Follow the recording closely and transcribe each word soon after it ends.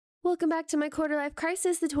Welcome back to my quarter life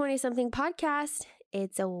crisis, the 20-something podcast.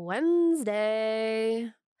 It's a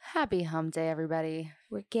Wednesday. Happy hump day, everybody.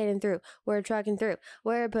 We're getting through. We're trucking through.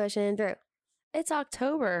 We're pushing through. It's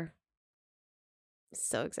October.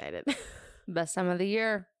 So excited. Best time of the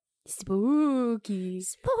year. Spooky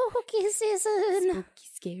season. Spooky,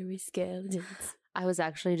 scary skeletons. I was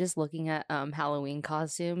actually just looking at Halloween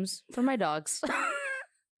costumes for my dogs.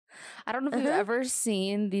 I don't know if you've ever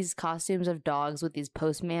seen these costumes of dogs with these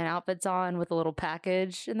postman outfits on with a little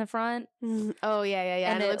package in the front. Oh, yeah.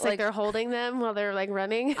 And it looks like they're holding them while they're like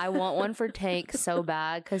running. I want one for Tank so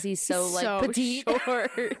bad because he's so petite.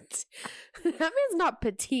 Short. That man's not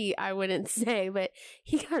petite, I wouldn't say, but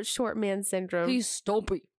he got short man syndrome. He's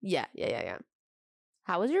stumpy. Yeah.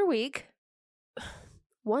 How was your week?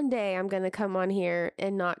 One day I'm going to come on here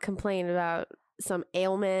and not complain about some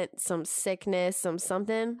ailment, some sickness,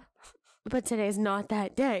 something. But today's not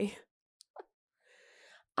that day.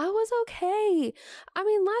 I was okay. I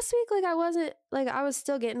mean, last week, I was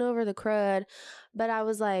still getting over the crud, but I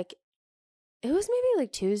was like, it was maybe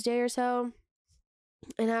like Tuesday or so.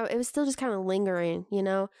 And it was still just kind of lingering, you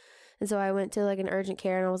know? And so I went to like an urgent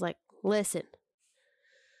care and I was like, listen,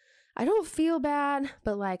 I don't feel bad,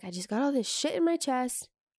 but like I just got all this shit in my chest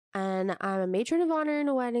and I'm a matron of honor in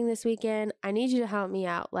a wedding this weekend. I need you to help me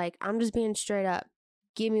out. Like, I'm just being straight up.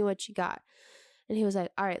 Give me what you got. And he was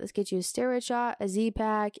like, all right, let's get you a steroid shot, a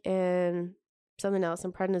Z-Pack, and something else,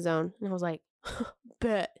 some prednisone. And I was like,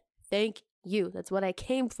 bet. Thank you. That's what I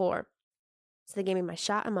came for. So they gave me my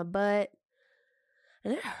shot in my butt.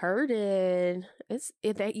 And it hurted.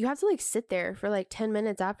 You have to like sit there for like 10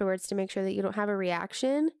 minutes afterwards to make sure that you don't have a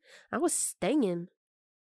reaction. I was stinging.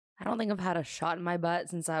 I don't think I've had a shot in my butt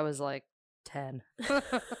since I was like 10.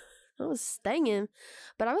 I was stinging,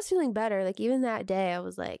 but I was feeling better. Like even that day, I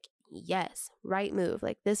was like, yes, right move.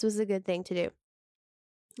 Like this was a good thing to do.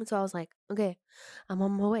 And so I was like, okay, I'm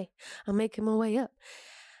on my way. I'm making my way up.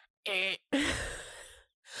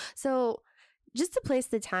 So just to place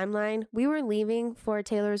the timeline, we were leaving for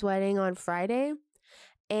Taylor's wedding on Friday.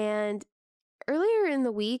 And earlier in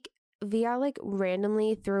the week, Via like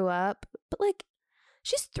randomly threw up. But like,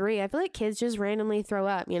 she's 3. I feel like kids just randomly throw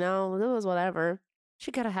up, you know? It was whatever.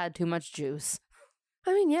 She could have had too much juice.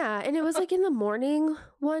 I mean, yeah. And it was like in the morning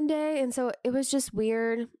one day. And so it was just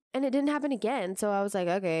weird. And it didn't happen again. So I was like,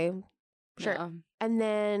 okay, sure. Yeah. And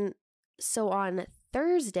then, so on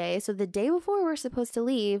Thursday, so the day before we're supposed to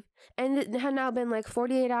leave, and it had now been like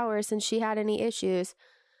 48 hours since she had any issues,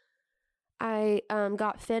 I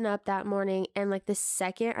got Finn up that morning. And like the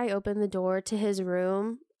second I opened the door to his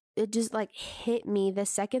room, it just like hit me the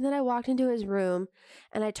second that I walked into his room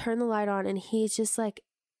and I turned the light on and he's just like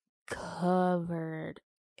covered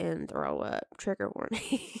in throw up, trigger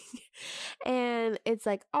warning. And it's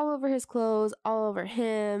like all over his clothes, all over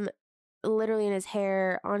him, literally in his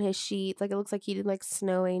hair, on his sheets. Like it looks like he did like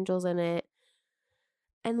snow angels in it.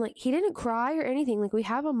 And like he didn't cry or anything. Like we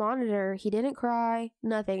have a monitor. He didn't cry,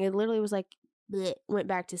 nothing. It literally was like, bleh, went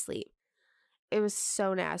back to sleep. It was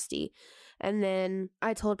so nasty. And then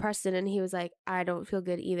I told Preston and he was like, I don't feel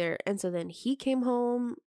good either. And so then he came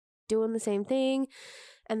home doing the same thing.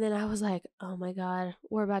 And then I was like, oh my God,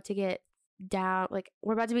 we're about to get down. Like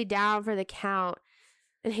we're about to be down for the count.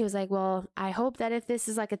 And he was like, well, I hope that if this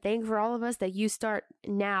is like a thing for all of us that you start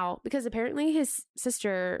now. Because apparently his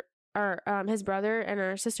sister or his brother and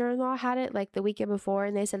our sister-in-law had it like the weekend before.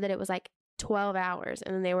 And they said that it was like 12 hours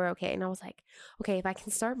and then they were okay. And I was like, okay, if I can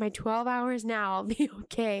start my 12 hours now, I'll be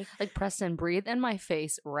okay. Like, Preston, breathe in my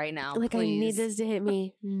face right now, like, please. I need this to hit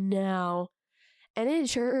me now. And it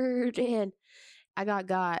sure did. I got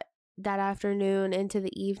that afternoon into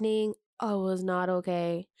the evening. I was not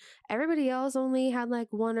okay. Everybody else only had like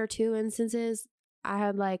 1 or 2 instances. I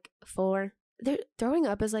had like 4. Throwing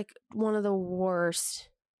up is like one of the worst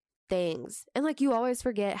things. And like you always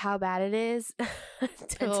forget how bad it is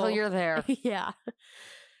until you're there. Yeah.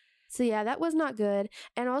 So yeah, that was not good.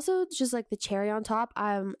 And also just like the cherry on top,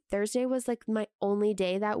 Thursday was like my only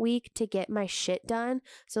day that week to get my shit done.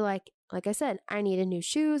 So like I said, I needed new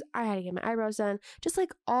shoes. I had to get my eyebrows done. Just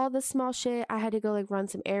like all the small shit. I had to go like run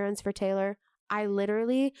some errands for Taylor. I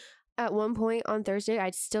literally at one point on Thursday,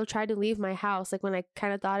 I still tried to leave my house. Like when I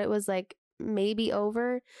kind of thought it was like maybe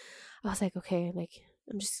over, I was like, okay, like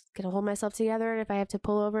I'm just going to hold myself together. And if I have to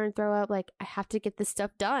pull over and throw up, like I have to get this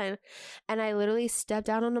stuff done. And I literally stepped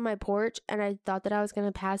out onto my porch and I thought that I was going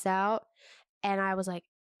to pass out. And I was like,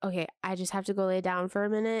 okay, I just have to go lay down for a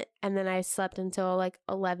minute. And then I slept until like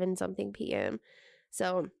 11 something p.m.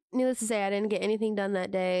 So needless to say, I didn't get anything done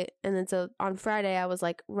that day. And then so on Friday, I was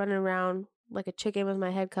like running around like a chicken with my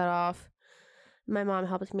head cut off. My mom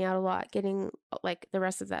helped me out a lot getting like the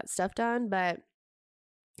rest of that stuff done, but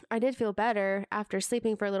I did feel better after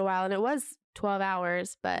sleeping for a little while, and it was 12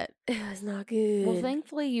 hours, but it was not good. Well,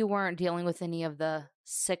 thankfully you weren't dealing with any of the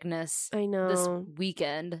sickness I know. this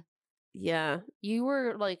weekend. Yeah. You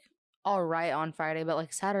were like all right on Friday, but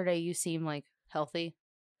like Saturday you seem like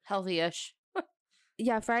healthy-ish.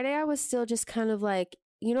 Yeah, Friday I was still just kind of like,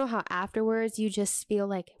 you know how afterwards you just feel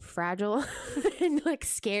like fragile and like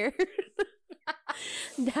scared?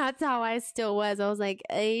 That's how I still was. I was like,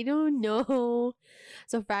 I don't know.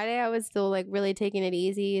 So Friday I was still like really taking it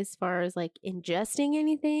easy as far as like ingesting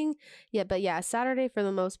anything. Yeah, but yeah, Saturday for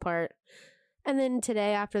the most part. And then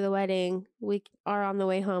today after the wedding, we are on the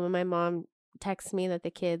way home and my mom texts me that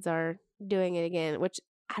the kids are doing it again, which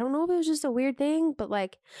I don't know if it was just a weird thing, but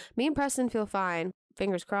like me and Preston feel fine.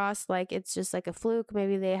 Fingers crossed, like it's just like a fluke.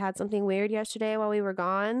 Maybe they had something weird yesterday while we were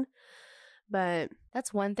gone. But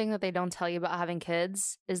that's one thing that they don't tell you about having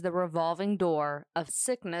kids is the revolving door of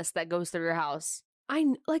sickness that goes through your house. I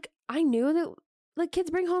knew that like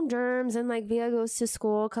kids bring home germs and like Via goes to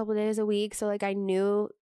school a couple days a week. So like I knew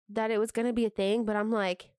that it was going to be a thing, but I'm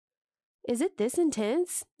like, is it this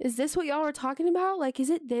intense? Is this what y'all were talking about? Like, is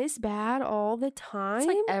it this bad all the time? It's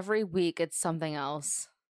like every week it's something else.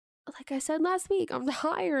 Like I said last week, I'm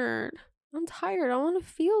tired. I want to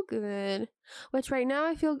feel good. Which right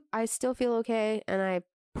now I still feel okay. And I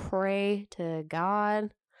pray to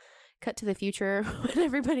God, cut to the future when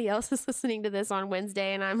everybody else is listening to this on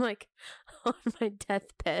Wednesday and I'm like on my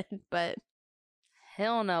deathbed. But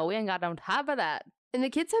hell no, we ain't got no time for that. And the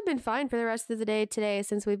kids have been fine for the rest of the day today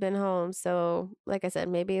since we've been home. So like I said,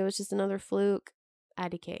 maybe it was just another fluke.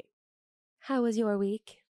 IDK. How was your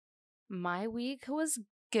week? My week was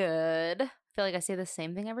good. I feel like I say the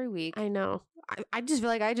same thing every week. I know. I just feel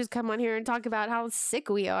like I just come on here and talk about how sick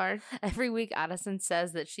we are. Every week Addison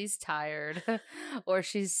says that she's tired or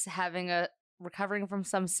she's recovering from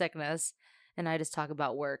some sickness, and I just talk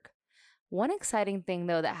about work. One exciting thing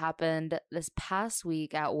though that happened this past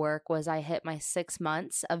week at work was I hit my 6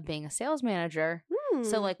 months of being a sales manager.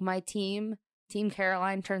 So like my team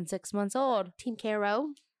Caroline turned 6 months old. Team Caro?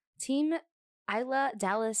 Team Isla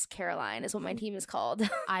Dallas Caroline is what my team is called.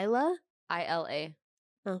 Isla? ILA.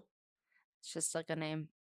 Oh. It's just like a name.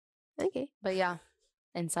 Okay. But yeah,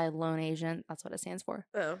 inside loan agent. That's what it stands for.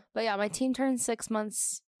 Oh. But yeah, my team turned 6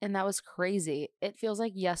 months and that was crazy. It feels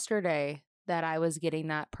like yesterday that I was getting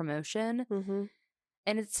that promotion. Mm-hmm.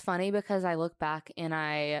 And it's funny because I look back and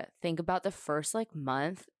I think about the first like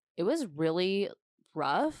month. It was really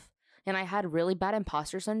rough and I had really bad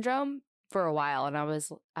imposter syndrome for a while. And I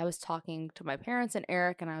was talking to my parents and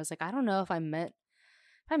Eric and I was like, I don't know if I'm meant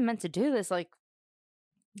to do this. Like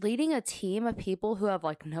leading a team of people who have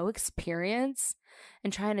like no experience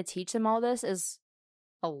and trying to teach them all this is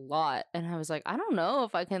a lot. And I was like, I don't know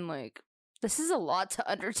if I can this is a lot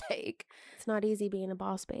to undertake. It's not easy being a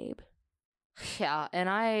boss babe. Yeah. And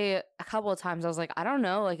a couple of times I was like, I don't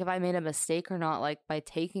know if I made a mistake or not, by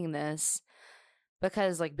taking this,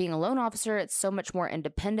 because being a loan officer, it's so much more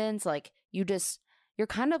independence. You're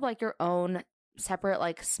kind of like your own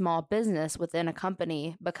separate small business within a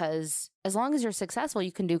company, because as long as you're successful,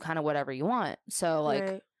 you can do kind of whatever you want. So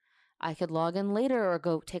right. I could log in later or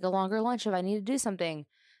go take a longer lunch if I need to do something.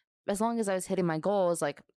 As long as I was hitting my goals,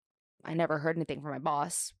 I never heard anything from my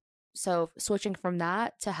boss. So switching from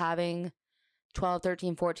that to having 12,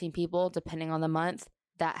 13, 14 people, depending on the month,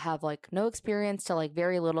 that have no experience to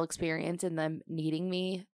very little experience and them needing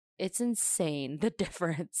me, it's insane, the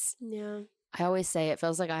difference. Yeah. I always say it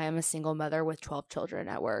feels like I am a single mother with 12 children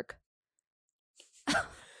at work.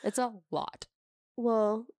 It's a lot.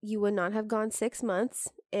 Well, you would not have gone 6 months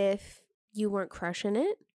if you weren't crushing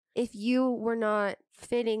it. If you were not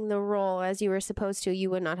fitting the role as you were supposed to, you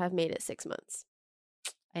would not have made it 6 months.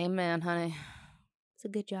 Amen, honey. It's a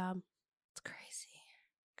good job. It's crazy.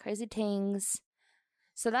 Crazy things.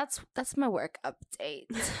 So that's my work update.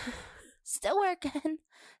 Still working.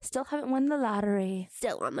 Still haven't won the lottery.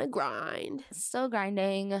 Still on the grind. Still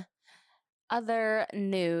grinding. Other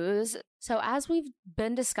news. So as we've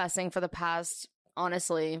been discussing for the past,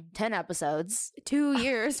 honestly, 10 episodes. 2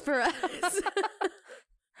 years for us.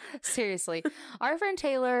 Seriously. Our friend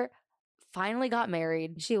Taylor finally got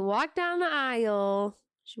married. She walked down the aisle.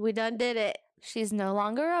 We done did it. She's no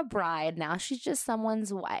longer a bride. Now she's just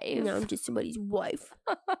someone's wife. No, I'm just somebody's wife.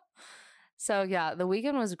 So yeah, the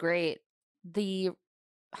weekend was great. I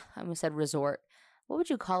almost said resort. What would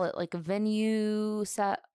you call it? A venue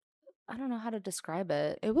set? I don't know how to describe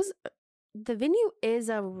it. The venue is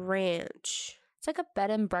a ranch. It's like a bed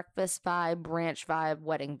and breakfast vibe, ranch vibe,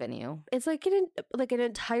 wedding venue. It's like an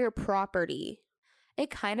entire property. It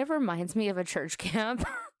kind of reminds me of a church camp.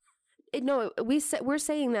 No, we're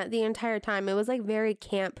saying that the entire time. It was like very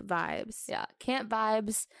camp vibes. Yeah, camp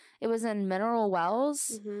vibes. It was in Mineral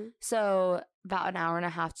Wells. Mm-hmm. So about an hour and a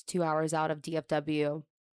half to 2 hours out of DFW.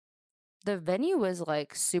 The venue was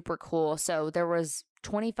like super cool. So there was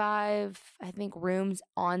 25, I think, rooms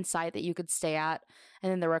on site that you could stay at.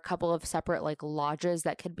 And then there were a couple of separate like lodges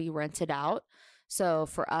that could be rented out. So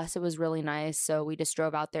for us, it was really nice. So we just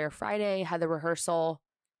drove out there Friday, had the rehearsal,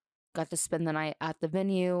 got to spend the night at the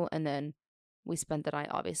venue, and then we spent the night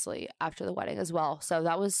obviously after the wedding as well. So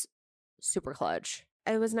that was super clutch.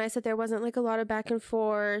 It was nice that there wasn't like a lot of back and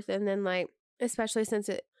forth, and then like especially since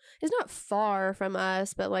it is not far from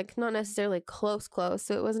us, but like not necessarily close.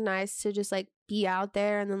 So it was nice to just like be out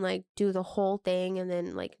there and then like do the whole thing and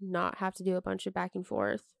then like not have to do a bunch of back and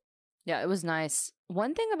forth. Yeah, it was nice.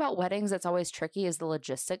 One thing about weddings that's always tricky is the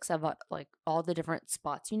logistics of like all the different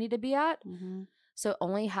spots you need to be at. Mm-hmm. So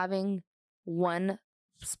only having one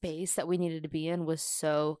space that we needed to be in was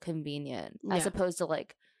so convenient, as opposed to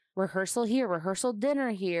like rehearsal here, rehearsal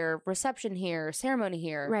dinner here, reception here, ceremony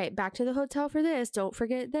here. Right. Back to the hotel for this. Don't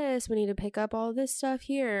forget this. We need to pick up all this stuff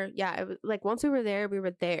here. Yeah. It was, like once we were there, we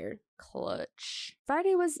were there. Clutch.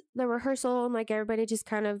 Friday was the rehearsal and like everybody just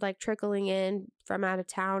kind of like trickling in from out of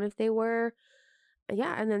town if they were.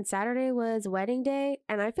 Yeah. And then Saturday was wedding day.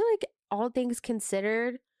 And I feel like all things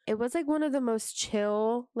considered, it was like one of the most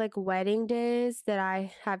chill like wedding days that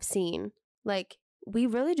I have seen. Like we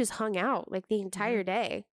really just hung out like the entire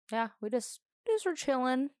day. Yeah, we just were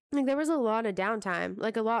chilling. Like there was a lot of downtime,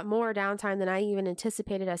 like a lot more downtime than I even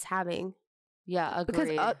anticipated us having. Yeah,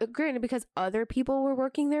 agreed. Granted, because other people were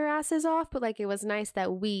working their asses off, but like it was nice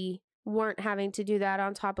that we weren't having to do that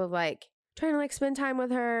on top of like trying to like spend time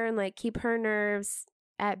with her and like keep her nerves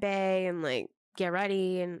at bay and like get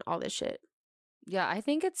ready and all this shit. Yeah, I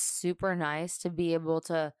think it's super nice to be able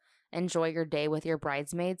to enjoy your day with your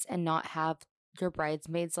bridesmaids and not have your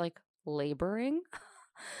bridesmaids like laboring.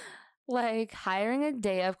 Like hiring a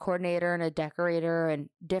day of coordinator and a decorator and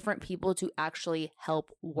different people to actually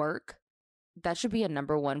help work. That should be a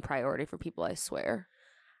number one priority for people, I swear.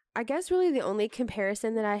 I guess really the only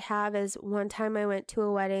comparison that I have is one time I went to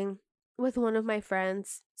a wedding with one of my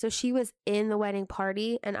friends. So she was in the wedding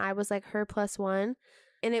party and I was like her plus one.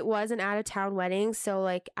 And it was an out of town wedding. So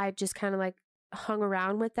like I just kind of like hung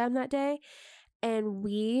around with them that day. And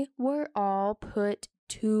we were all put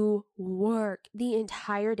to work the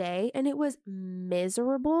entire day. And it was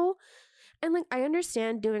miserable. And like I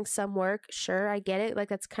understand doing some work. Sure, I get it. Like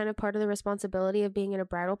that's kind of part of the responsibility of being in a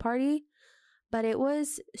bridal party. But it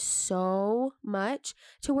was so much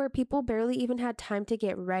to where people barely even had time to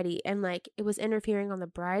get ready. And like it was interfering on the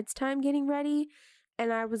bride's time getting ready.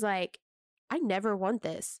 And I was like, I never want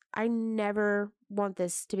this. I never want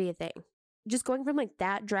this to be a thing. Just going from like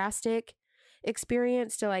that drastic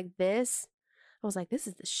experience to like this, I was like, this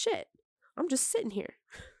is the shit. I'm just sitting here.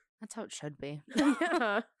 That's how it should be.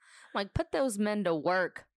 Yeah. Like put those men to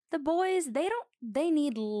work. The boys, they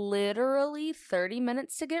need literally 30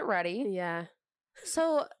 minutes to get ready. Yeah.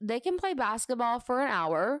 So they can play basketball for an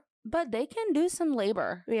hour, but they can do some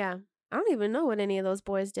labor. Yeah. I don't even know what any of those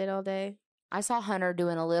boys did all day. I saw Hunter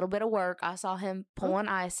doing a little bit of work. I saw him pulling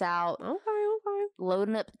ice out. Okay.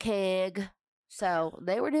 Loading up the keg. So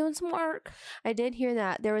they were doing some work. I did hear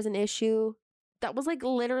that. There was an issue. That was like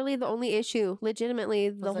literally the only issue. Legitimately,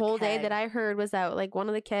 the whole day that I heard was that like one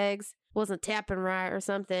of the kegs wasn't tapping right or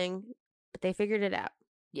something. But they figured it out.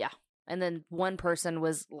 Yeah. And then one person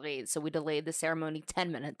was late. So we delayed the ceremony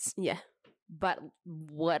 10 minutes. Yeah. But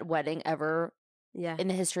what wedding ever... Yeah. in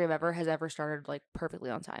the history of ever has ever started like perfectly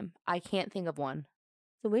on time. I can't think of one.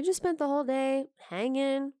 So we just spent the whole day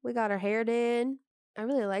hanging. We got our hair did. I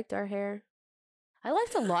really liked our hair. I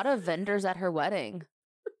liked a lot of vendors at her wedding.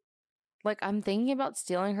 Like I'm thinking about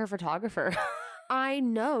stealing her photographer. I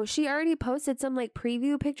know. She already posted some like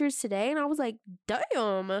preview pictures today and I was like,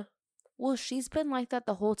 damn. Well, she's been like that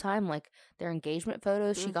the whole time. Like their engagement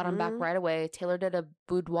photos, she got them back right away. Taylor did a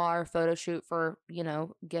boudoir photo shoot for,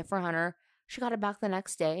 gift for Hunter. She got it back the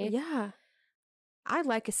next day. Yeah. I'd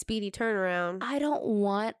like a speedy turnaround. I don't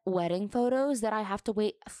want wedding photos that I have to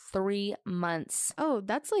wait 3 months. Oh,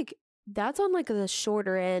 that's on like the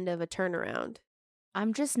shorter end of a turnaround.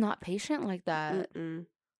 I'm just not patient like that. Mm-mm.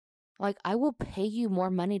 Like, I will pay you more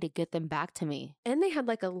money to get them back to me. And they had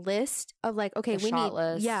like a list of like, okay, we need,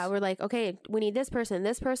 list. Yeah, we're like, okay, we need this person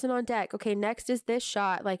on deck. Okay, next is this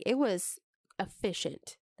shot. Like, it was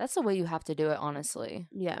efficient. That's the way you have to do it, honestly.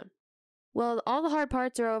 Yeah. Well, all the hard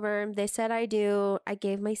parts are over. They said I do. I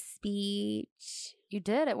gave my speech. You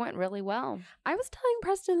did. It went really well. I was telling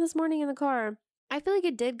Preston this morning in the car, I feel like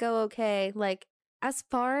it did go okay. Like, As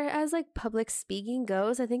far as like public speaking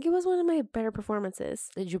goes, I think it was one of my better performances.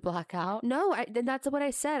 Did you black out? No, that's what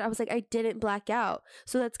I said. I was like, I didn't black out.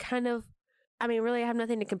 So that's kind of, I mean, really, I have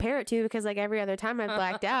nothing to compare it to because like every other time I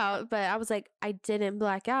blacked out, but I was like, I didn't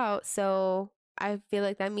black out. So I feel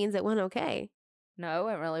like that means it went okay. No, it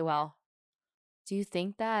went really well. Do you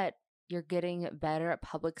think that you're getting better at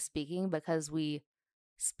public speaking because we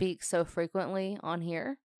speak so frequently on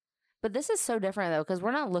here? But this is so different though, because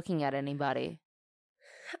we're not looking at anybody.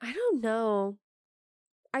 I don't know.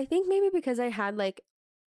 I think maybe because I had like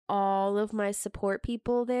all of my support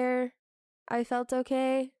people there, I felt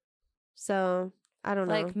okay. So I don't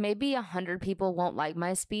know. Like maybe 100 people won't like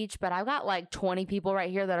my speech, but I've got like 20 people right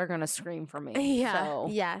here that are going to scream for me. Yeah. So.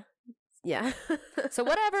 Yeah. So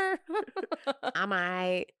whatever. I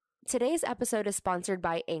might. Today's episode is sponsored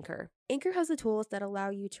by Anchor. Anchor has the tools that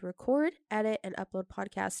allow you to record, edit, and upload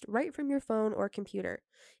podcasts right from your phone or computer.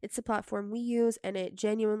 It's the platform we use, and it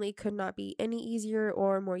genuinely could not be any easier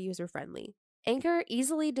or more user-friendly. Anchor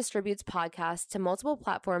easily distributes podcasts to multiple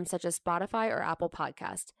platforms such as Spotify or Apple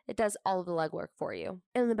Podcasts. It does all of the legwork for you.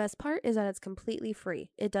 And the best part is that it's completely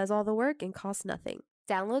free. It does all the work and costs nothing.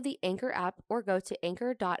 Download the Anchor app or go to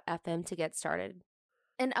anchor.fm to get started.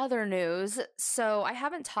 In other news, so I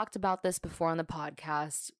haven't talked about this before on the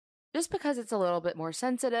podcast just because it's a little bit more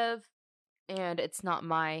sensitive and it's not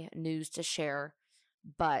my news to share,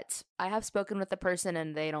 but I have spoken with the person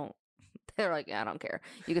and they're like, yeah, I don't care.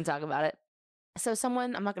 You can talk about it. So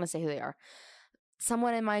someone, I'm not going to say who they are,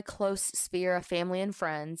 someone in my close sphere of family and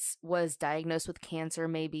friends was diagnosed with cancer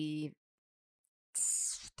maybe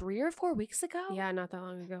 3 or 4 weeks ago. Yeah, not that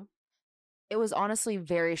long ago. It was honestly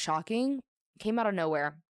very shocking. Came out of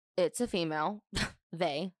nowhere. It's a female.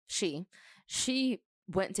 She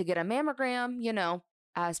went to get a mammogram,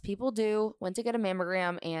 as people do, went to get a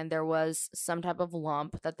mammogram, and there was some type of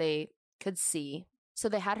lump that they could see. So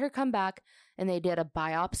they had her come back and they did a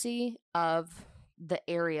biopsy of the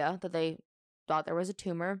area that they thought there was a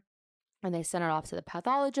tumor, and they sent it off to the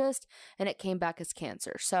pathologist, and it came back as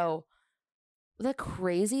cancer. So the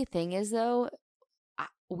crazy thing is, though,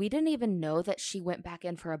 we didn't even know that she went back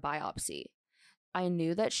in for a biopsy. I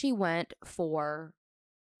knew that she went for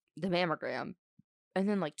the mammogram. And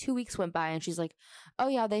then like 2 weeks went by and she's like, oh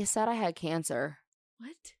yeah, they said I had cancer.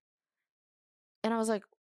 What? And I was like,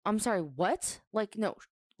 I'm sorry, what? Like, no,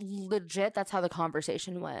 legit, that's how the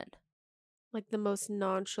conversation went. Like the most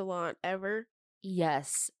nonchalant ever?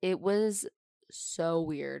 Yes, it was so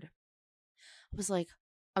weird. I was like,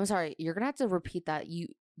 I'm sorry, you're going to have to repeat that.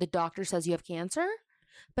 The doctor says you have cancer?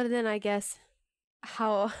 But then I guess,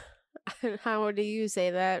 how do you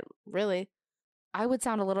say that, really? I would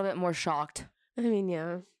sound a little bit more shocked. I mean,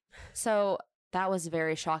 yeah. So that was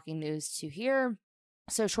very shocking news to hear.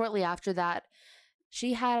 So shortly after that,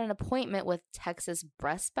 she had an appointment with Texas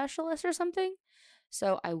breast specialist or something.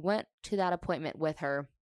 So I went to that appointment with her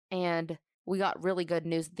and we got really good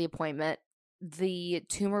news at the appointment. The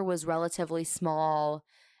tumor was relatively small.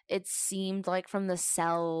 It seemed like from the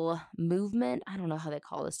cell movement, I don't know how they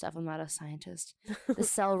call this stuff. I'm not a scientist. The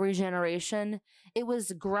cell regeneration, it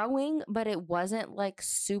was growing, but it wasn't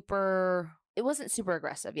super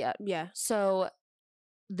aggressive yet. Yeah. So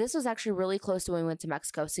this was actually really close to when we went to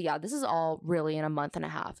Mexico. So yeah, this is all really in a month and a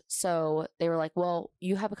half. So they were like, well,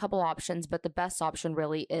 you have a couple options, but the best option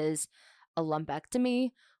really is a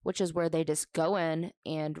lumpectomy, which is where they just go in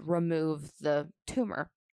and remove the tumor.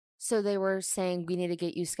 So they were saying we need to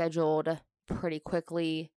get you scheduled pretty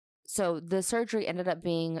quickly. So the surgery ended up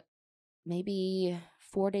being maybe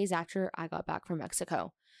 4 days after I got back from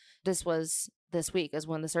Mexico. This week is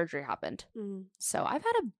when the surgery happened. Mm. So I've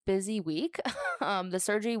had a busy week. The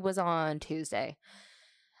surgery was on Tuesday.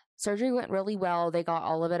 Surgery went really well. They got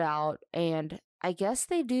all of it out. And I guess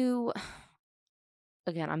they do,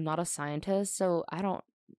 again, I'm not a scientist, so I don't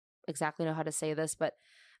exactly know how to say this, but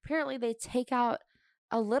apparently they take out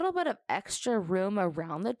a little bit of extra room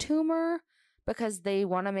around the tumor because they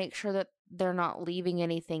want to make sure that they're not leaving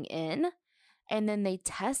anything in. And then they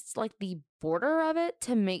test like the border of it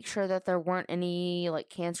to make sure that there weren't any like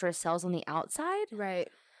cancerous cells on the outside. Right.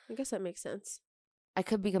 I guess that makes sense. I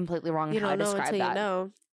could be completely wrong in how I describe that. You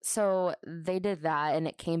know. So they did that and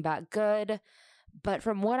it came back good. But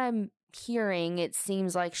from what I'm hearing, it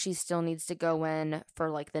seems like she still needs to go in for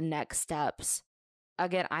like the next steps.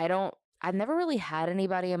 Again, I've never really had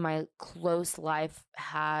anybody in my close life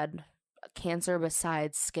had cancer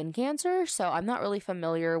besides skin cancer. So I'm not really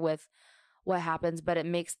familiar with what happens, but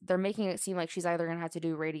they're making it seem like she's either going to have to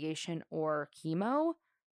do radiation or chemo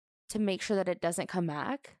to make sure that it doesn't come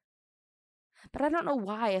back. But I don't know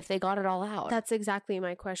why if they got it all out. That's exactly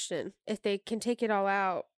my question. If they can take it all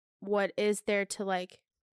out, what is there to like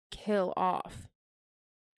kill off?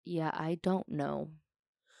 Yeah, I don't know.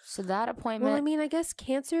 So that appointment. Well, I mean, I guess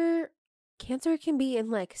cancer can be in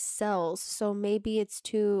like cells. So maybe it's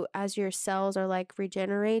as your cells are like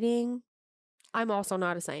regenerating. I'm also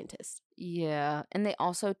not a scientist. Yeah. And they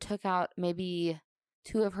also took out maybe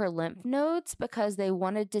 2 of her lymph nodes because they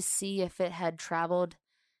wanted to see if it had traveled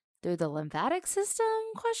through the lymphatic system, ?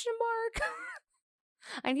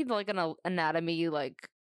 I need like an anatomy like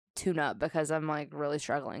tune up because I'm like really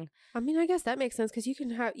struggling. I mean, I guess that makes sense because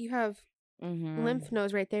you have lymph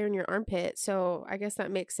nodes right there in your armpit. So I guess that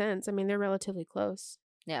makes sense. I mean, they're relatively close.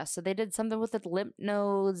 Yeah, so they did something with the lymph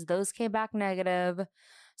nodes. Those came back negative.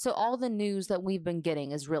 So all the news that we've been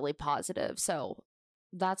getting is really positive. So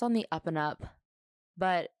that's on the up and up.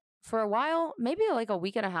 But for a while, maybe like a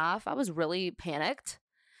week and a half, I was really panicked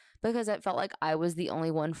because it felt like I was the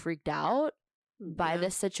only one freaked out by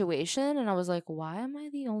this situation. And I was like, why am I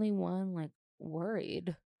the only one like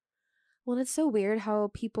worried? Well, it's so weird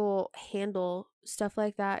how people handle stuff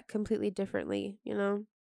like that completely differently, you know?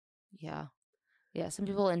 Yeah. Yeah, some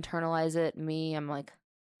people internalize it. Me, I'm like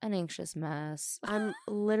an anxious mess. I'm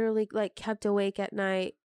literally like kept awake at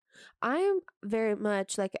night. I'm very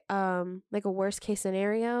much like a worst case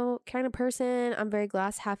scenario kind of person. I'm very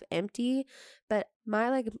glass half empty, but my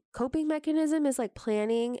like coping mechanism is like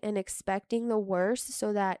planning and expecting the worst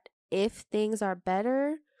so that if things are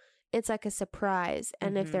better, it's like a surprise.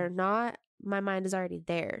 And if they're not, my mind is already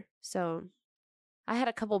there. So I had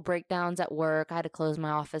a couple breakdowns at work. I had to close my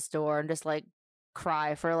office door and just like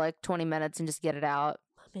cry for like 20 minutes and just get it out.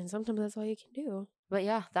 I mean, sometimes that's all you can do. But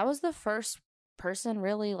yeah, that was the first person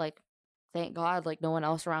really, like, thank God, like no one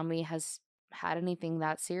else around me has had anything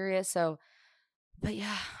that serious. So, but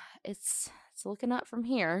yeah, it's looking up from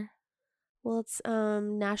here. Well, it's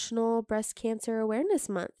National Breast Cancer Awareness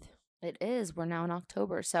Month. It is. We're now in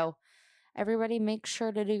October. So everybody make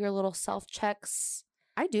sure to do your little self-checks.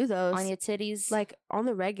 I do those. On your titties. Like on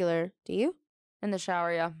the regular. Do you? In the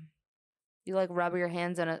shower, yeah. You like rub your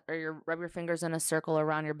hands rub your fingers in a circle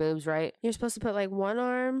around your boobs, right? You're supposed to put like one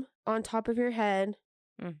arm on top of your head.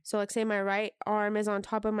 So like say my right arm is on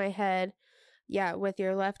top of my head. Yeah, with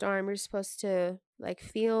your left arm, you're supposed to like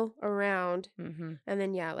feel around and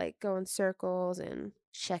then like go in circles and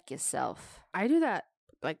check yourself. I do that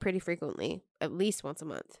like pretty frequently, at least once a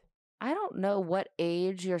month. I don't know what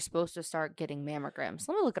age you're supposed to start getting mammograms.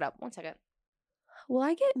 Let me look it up. 1 second. Well,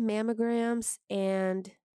 I get mammograms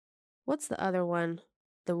and what's the other one?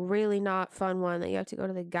 The really not fun one that you have to go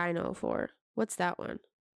to the gyno for. What's that one?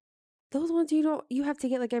 Those ones you have to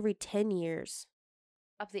get like every 10 years.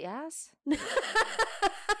 Up the ass?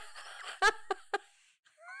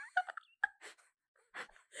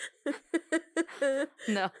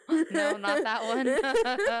 No, not that one.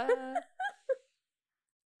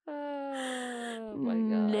 Oh my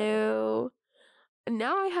God. No.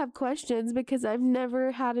 Now I have questions because I've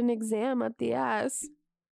never had an exam up the ass.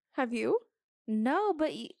 Have you? No,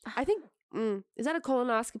 but I think, is that a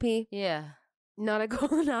colonoscopy? Yeah. Not a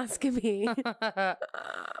colonoscopy.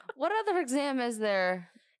 What other exam is there?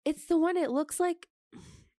 It's the one it looks like,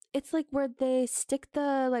 it's like where they stick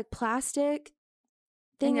the like plastic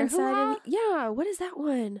thing inside of you. Yeah, what is that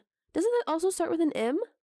one? Doesn't that also start with an M?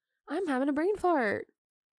 I'm having a brain fart.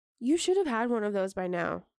 You should have had one of those by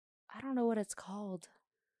now. I don't know what it's called.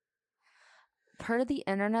 Per the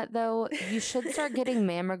internet, though, you should start getting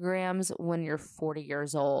mammograms when you're 40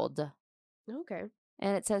 years old. Okay.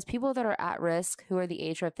 And it says people that are at risk, who are the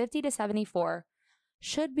age of 50 to 74,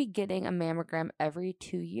 should be getting a mammogram every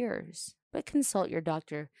 2 years. But consult your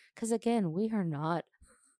doctor, because again, we're not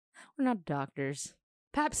doctors.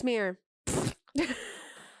 Pap smear.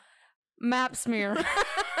 Map smear.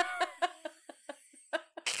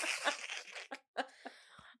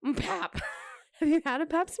 Pap. Have you had a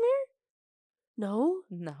pap smear? No?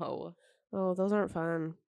 No. Oh, those aren't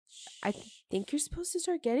fun. I think you're supposed to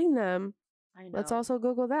start getting them. I know. Let's also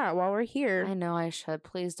Google that while we're here. I know I should.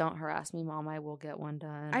 Please don't harass me, Mom. I will get one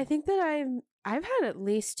done. I think that I've had at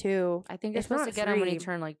least 2. I think you're supposed to get them when you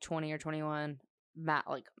turn like 20 or 21.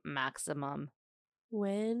 Like maximum.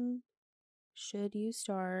 When should you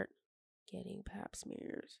start getting pap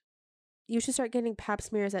smears? You should start getting pap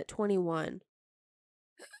smears at 21.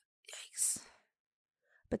 Yikes.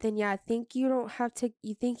 But then, yeah, I think you don't have to,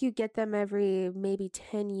 you think you get them every maybe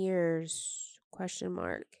 10 years, ?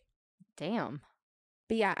 Damn.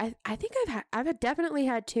 But yeah, I think I've definitely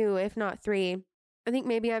had 2, if not 3. I think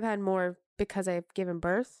maybe I've had more because I've given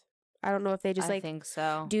birth. I don't know if they just I think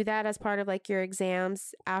so. do that as part of like your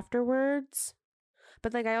exams afterwards.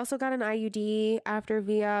 But like I also got an IUD after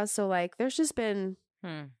VIA. So like there's just been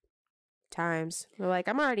times. They're like,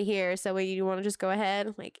 I'm already here, so you want to just go ahead?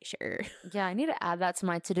 I'm like, sure. Yeah, I need to add that to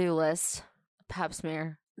my to-do list. Pap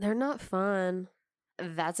smear. They're not fun.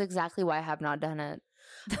 That's exactly why I have not done it.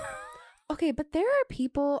 Okay, but there are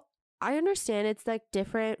people, I understand it's like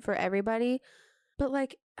different for everybody, but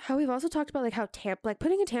like how we've also talked about like how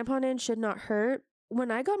putting a tampon in should not hurt. When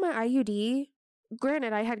I got my IUD,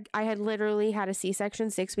 granted I had literally had a C-section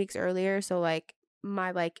 6 weeks earlier, so like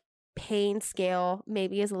my like pain scale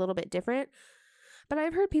maybe is a little bit different. But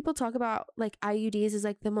I've heard people talk about like IUDs is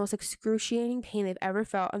like the most excruciating pain they've ever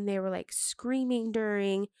felt, and they were like screaming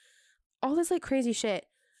during all this like crazy shit.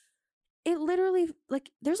 It literally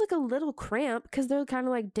like there's like a little cramp because they're kind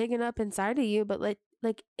of like digging up inside of you, but like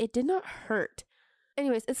it did not hurt.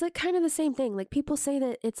 Anyways, it's like kind of the same thing. Like people say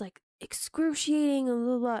that it's like excruciating and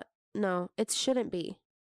blah, blah. No, it shouldn't be.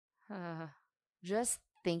 Just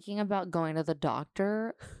thinking about going to the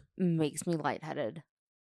doctor makes me lightheaded.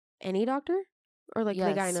 Any doctor? Or like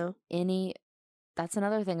the guy know? That's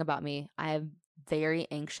another thing about me. I am very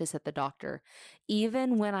anxious at the doctor.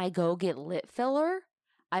 Even when I go get lip filler,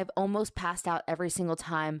 I've almost passed out every single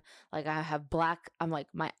time. Like I'm like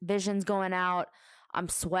my vision's going out. I'm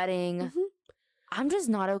sweating. Mm-hmm. I'm just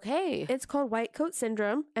not okay. It's called white coat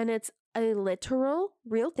syndrome, and it's a literal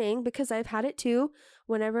real thing because I've had it too.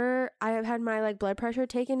 Whenever I have had my like blood pressure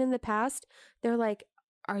taken in the past, they're like,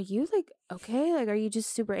 are you like okay? Like, are you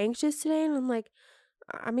just super anxious today? And I'm like,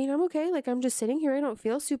 I mean, I'm okay. Like, I'm just sitting here. I don't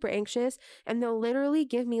feel super anxious. And they'll literally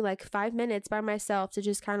give me like 5 minutes by myself to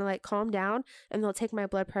just kind of like calm down, and they'll take my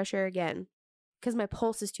blood pressure again because my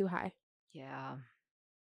pulse is too high. Yeah.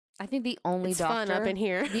 I think the only doctor fun up in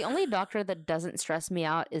here. The only doctor that doesn't stress me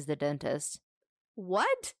out is the dentist.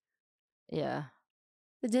 What? Yeah.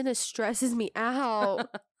 The dentist stresses me out.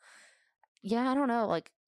 Yeah, I don't know.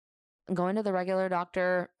 Like, going to the regular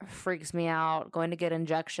doctor freaks me out. Going to get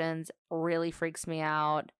injections really freaks me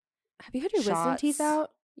out. Have you had your wisdom teeth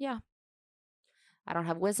out? Yeah. I don't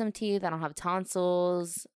have wisdom teeth. I don't have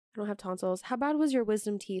tonsils. I don't have tonsils. How bad was your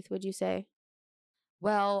wisdom teeth, would you say?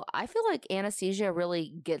 Well, I feel like anesthesia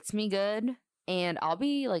really gets me good, and I'll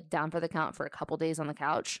be like down for the count for a couple days on the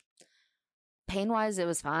couch. Pain-wise, it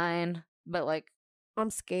was fine, but like... I'm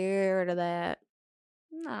scared of that.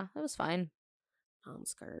 Nah, it was fine. I'm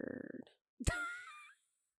scared.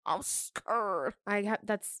 I'm scared.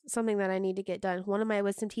 That's something that I need to get done. One of my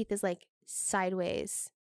wisdom teeth is like sideways.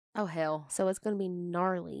 Oh, hell. So it's going to be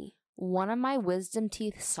gnarly. One of my wisdom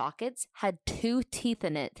teeth sockets had 2 teeth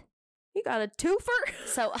in it. You got a twofer?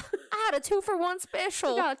 So I had a 2-for-1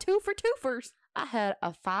 special. You got a 2 for twofers. I had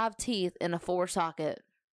a 5 teeth in a 4 socket.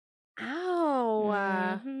 Ow.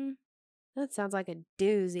 Mm-hmm. That sounds like a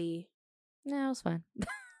doozy. No, it was fine.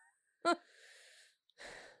 All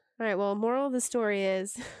right, well, moral of the story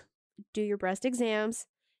is do your breast exams,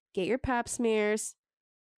 get your pap smears,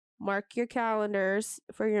 mark your calendars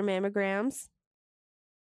for your mammograms,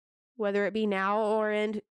 whether it be now or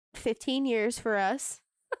in 15 years for us.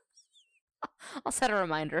 I'll set a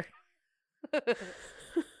reminder.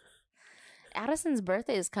 Addison's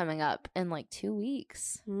birthday is coming up in like 2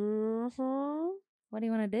 weeks. Mm-hmm. What do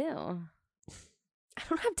you want to do? I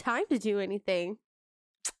don't have time to do anything.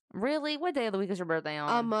 Really? What day of the week is your birthday on?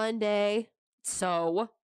 A Monday. So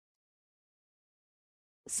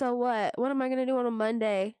what? What am I going to do on a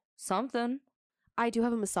Monday? Something. I do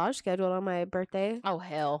have a massage scheduled on my birthday. Oh,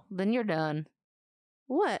 hell. Then you're done.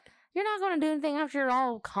 What? You're not going to do anything after you're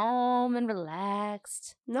all calm and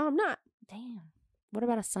relaxed. No, I'm not. Damn. What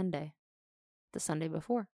about a Sunday? The Sunday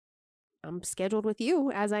before? I'm scheduled with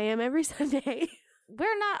you, as I am every Sunday.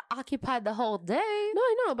 We're not occupied the whole day. No,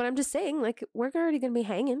 I know, but I'm just saying, like, we're already going to be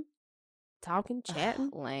hanging, talking,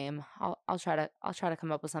 chatting. Lame. I'll try to come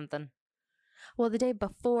up with something. Well, the day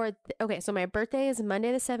before, okay, so my birthday is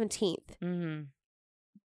Monday the 17th. Mm-hmm.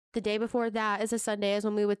 The day before that is a Sunday, is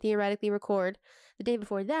when we would theoretically record. The day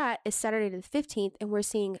before that is Saturday the 15th, and we're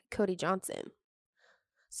seeing Cody Johnson.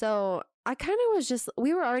 So I kind of was just,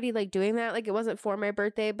 we were already like doing that. Like, it wasn't for my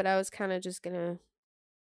birthday, but I was kind of just going to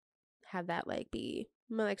have that like be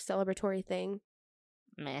my like celebratory thing.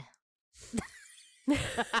 Meh.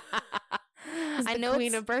 I know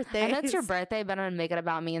queen of birthdays. I know it's your birthday, but I'm going to make it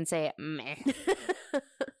about me and say meh.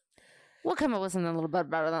 We'll come up with something a little bit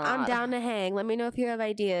better than that. I'm down to hang. Let me know if you have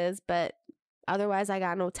ideas, but otherwise I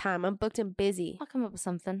got no time. I'm booked and busy. I'll come up with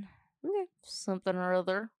something. Okay. Something or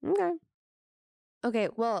other. Okay,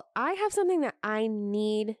 well, I have something that I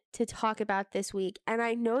need to talk about this week. And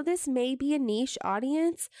I know this may be a niche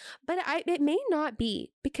audience, but it may not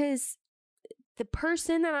be, because the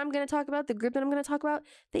person that I'm going to talk about, the group that I'm going to talk about,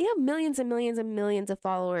 they have millions and millions and millions of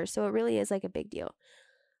followers. So it really is like a big deal.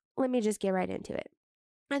 Let me just get right into it.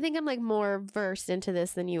 I think I'm like more versed into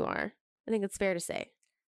this than you are. I think it's fair to say.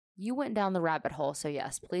 You went down the rabbit hole, so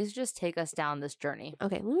yes, please just take us down this journey.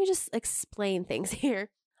 Okay, let me just explain things here.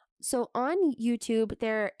 So on YouTube,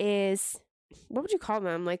 there is, what would you call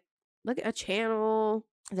them? Like a channel.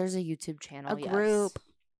 There's a YouTube channel, a group. Yes.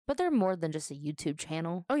 But they're more than just a YouTube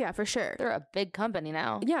channel. Oh, yeah, for sure. They're a big company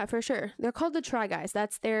now. Yeah, for sure. They're called the Try Guys.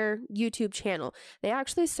 That's their YouTube channel. They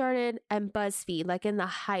actually started at BuzzFeed, like in the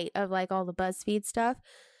height of like all the BuzzFeed stuff.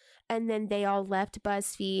 And then they all left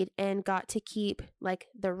BuzzFeed and got to keep like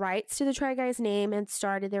the rights to the Try Guys name and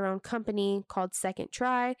started their own company called Second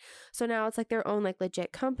Try. So now it's like their own like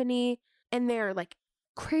legit company. And they're like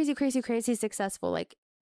crazy successful. Like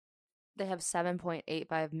they have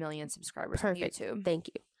 7.85 million subscribers perfect. on YouTube. Thank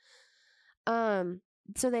you.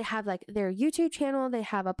 So they have like their YouTube channel, they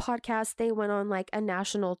have a podcast, they went on like a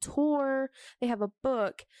national tour, they have a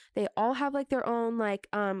book, they all have like their own like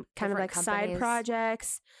kind of like companies. Side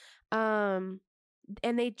projects. And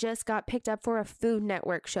they just got picked up for a Food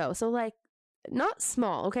Network show. So like not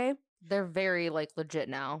small, okay? They're very like legit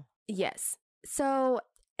now. Yes. So,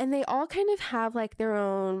 and they all kind of have like their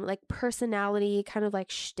own like personality, kind of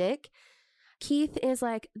like shtick. Keith is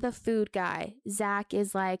like the food guy. Zach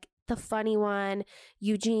is like the funny one.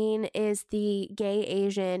 Eugene is the gay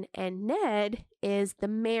Asian. And Ned is the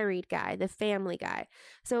married guy, the family guy.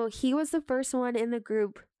 So he was the first one in the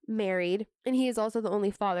group married. And he is also the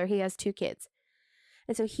only father. He has 2 kids.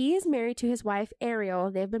 And so he is married to his wife,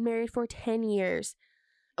 Ariel. They've been married for 10 years.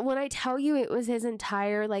 When I tell you it was his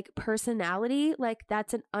entire like personality, like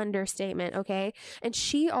that's an understatement, okay? And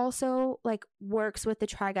she also like works with the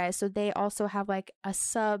Try Guys, so they also have like a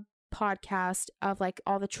sub podcast of like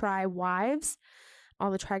all the Try wives, all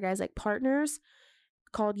the Try Guys like partners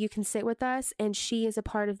called You Can Sit With Us, and she is a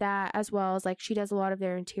part of that, as well as like she does a lot of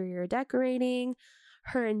their interior decorating.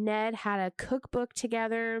 Her and Ned had a cookbook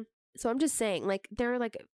together. So I'm just saying, like they're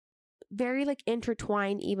like very like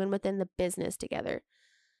intertwined even within the business together.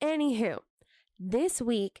 Anywho, this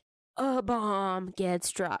week, a bomb gets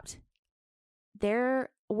dropped. There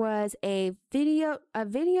was a video /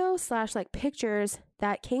 like pictures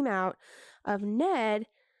that came out of Ned,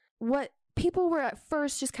 what people were at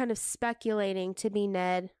first just kind of speculating to be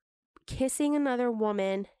Ned kissing another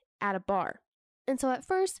woman at a bar. And so at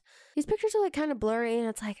first, these pictures are like kind of blurry and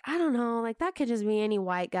it's like, I don't know, like that could just be any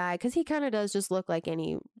white guy because he kind of does just look like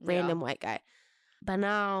any random white guy. But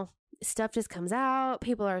now stuff just comes out.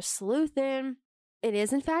 People are sleuthing. It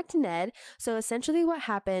is, in fact, Ned. So essentially what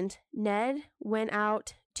happened, Ned went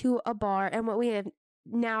out to a bar, and what we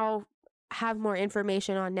have more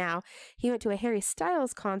information on now, he went to a Harry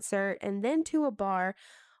Styles concert and then to a bar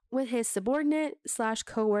with his subordinate /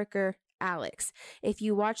 coworker, Alex. If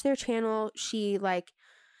you watch their channel, she like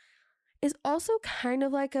is also kind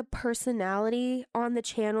of like a personality on the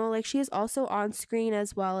channel. Like she is also on screen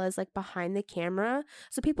as well as like behind the camera.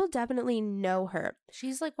 So people definitely know her.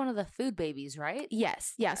 She's like one of the food babies, right?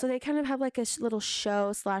 Yes. Yeah. So they kind of have like a little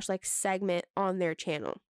show / like segment on their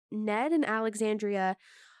channel. Ned and Alexandria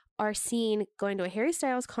are seen going to a Harry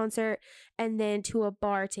Styles concert and then to a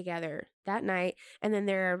bar together that night. And then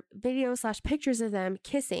there are videos / pictures of them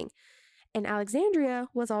kissing. And Alexandria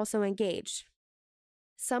was also engaged.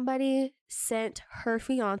 Somebody sent her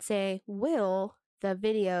fiance, Will, the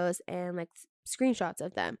videos and like screenshots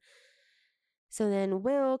of them. So then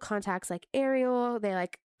Will contacts like Ariel. They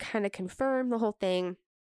like kind of confirm the whole thing.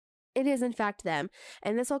 It is in fact them.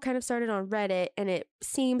 And this all kind of started on Reddit. And it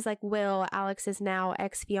seems like Will, Alex's now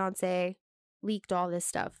ex-fiance, leaked all this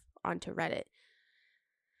stuff onto Reddit.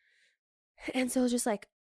 And so just like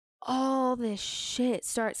all this shit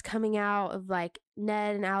starts coming out of like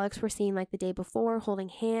Ned and Alex were seen like the day before holding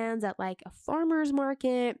hands at like a farmer's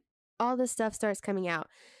market. All this stuff starts coming out.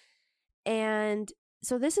 And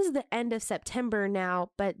so this is the end of September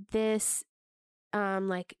now, but this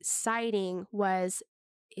like sighting was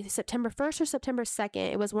September 1st or September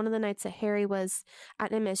 2nd. It was one of the nights that Harry was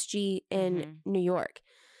at MSG in New York.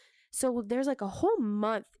 So there's like a whole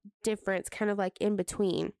month difference kind of like in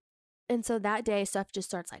between. And so that day, stuff just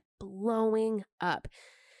starts like blowing up.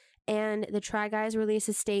 And the Try Guys release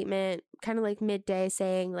a statement kind of like midday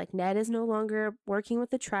saying like Ned is no longer working with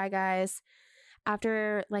the Try Guys.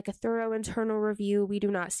 After like a thorough internal review, we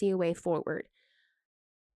do not see a way forward.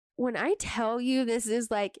 When I tell you this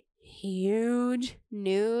is like huge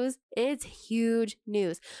news, it's huge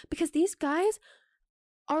news. Because these guys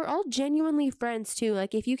are all genuinely friends too.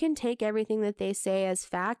 Like if you can take everything that they say as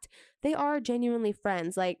fact, they are genuinely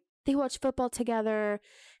friends. Like they watch football together,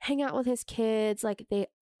 hang out with his kids. Like they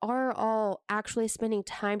are all actually spending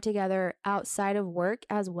time together outside of work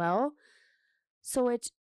as well. So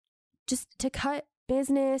it's just to cut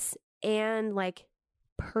business and like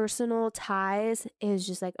personal ties is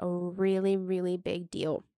just like a really, really big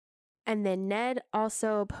deal. And then Ned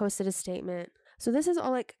also posted a statement. So this is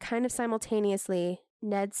all like kind of simultaneously.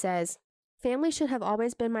 Ned says, family should have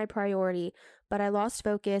always been my priority, but I lost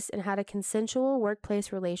focus and had a consensual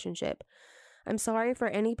workplace relationship. I'm sorry for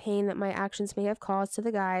any pain that my actions may have caused to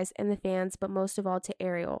the guys and the fans, but most of all to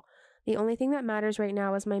Ariel. The only thing that matters right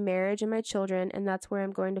now is my marriage and my children, and that's where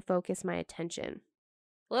I'm going to focus my attention.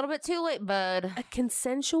 A little bit too late, bud. A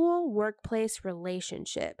consensual workplace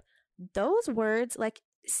relationship. Those words like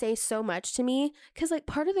say so much to me, because like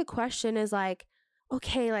part of the question is like,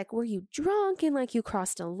 okay, like were you drunk and like you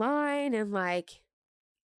crossed a line and like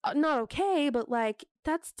not okay, but like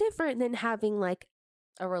that's different than having like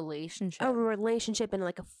a relationship and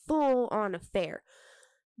like a full-on affair.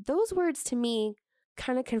 Those words to me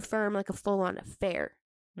kind of confirm like a full-on affair.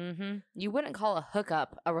 You wouldn't call a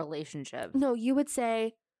hookup a relationship. No, you would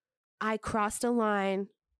say, I crossed a line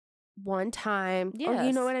one time. Yes. Or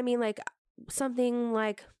you know what I mean? Like something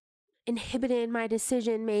like inhibited my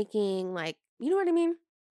decision making. Like, you know what I mean?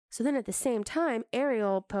 So then at the same time,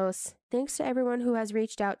 Ariel posts, thanks to everyone who has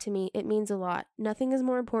reached out to me. It means a lot. Nothing is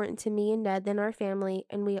more important to me and Ned than our family,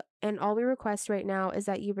 and all we request right now is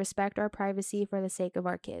that you respect our privacy for the sake of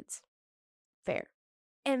our kids. Fair.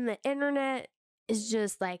 And the internet is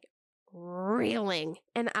just like reeling.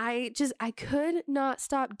 And I could not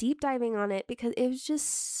stop deep diving on it because it was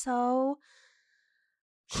just so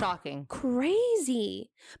shocking.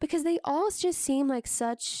 Crazy. Because they all just seem like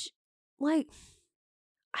such like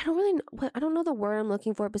I don't know the word I'm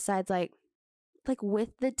looking for besides like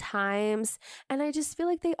with the times. And I just feel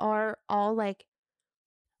like they are all like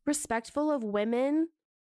respectful of women.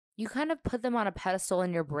 You kind of put them on a pedestal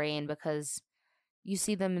in your brain because you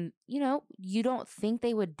see them, you know, you don't think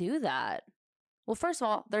they would do that. Well, first of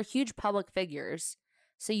all, they're huge public figures,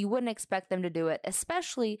 so you wouldn't expect them to do it,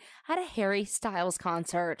 especially at a Harry Styles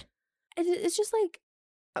concert. It's just like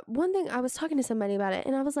one thing, I was talking to somebody about it,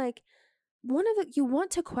 and I was like, you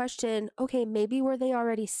want to question, okay, maybe were they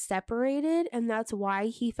already separated and that's why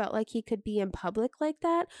he felt like he could be in public like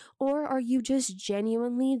that? Or are you just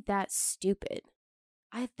genuinely that stupid?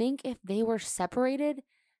 I think if they were separated,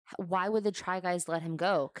 why would the Try Guys let him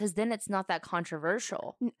go? Because then it's not that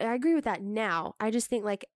controversial. I agree with that now. I just think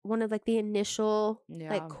like one of like the initial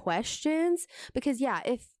like questions, because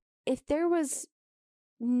if there was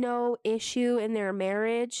no issue in their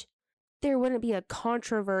marriage, there wouldn't be a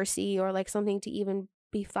controversy or like something to even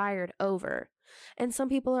be fired over. And some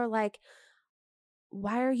people are like,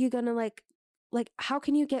 why are you gonna like how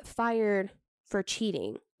can you get fired for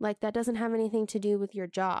cheating? Like that doesn't have anything to do with your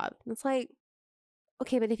job. It's like,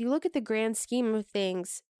 okay, but if you look at the grand scheme of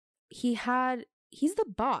things, he's the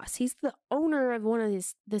boss. He's the owner of one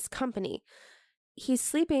of this company. He's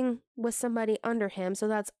sleeping with somebody under him, so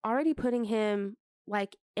that's already putting him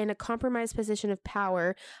like in a compromised position of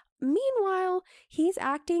power. Meanwhile, he's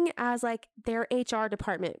acting as like their HR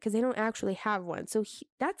department because they don't actually have one. So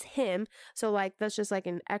that's him. So like that's just like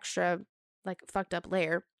an extra like fucked up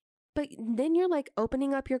layer. But then you're like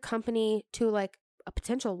opening up your company to like a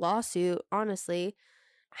potential lawsuit, honestly.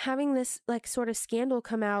 Having this like sort of scandal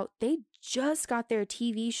come out, they just got their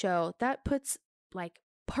TV show. That puts like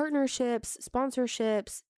partnerships,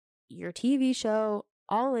 sponsorships, your TV show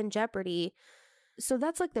all in jeopardy. So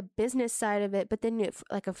that's like the business side of it. But then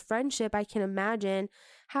like a friendship, I can imagine,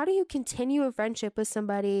 how do you continue a friendship with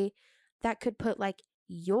somebody that could put like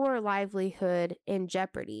your livelihood in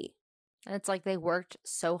jeopardy? And it's like they worked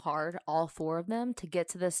so hard, all four of them, to get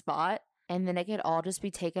to this spot. And then it could all just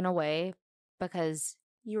be taken away because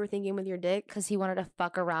you were thinking with your dick? Because he wanted to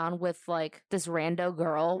fuck around with like this rando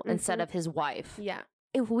girl instead of his wife. Yeah.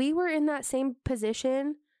 If we were in that same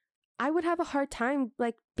position, I would have a hard time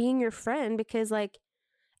like being your friend because like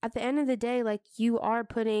at the end of the day, like you are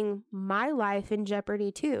putting my life in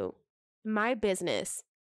jeopardy too. My business.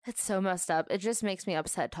 It's so messed up. It just makes me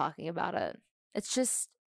upset talking about it. It's just,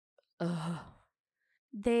 ugh.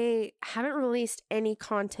 They haven't released any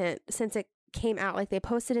content since it came out. Like they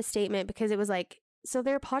posted a statement because it was like, so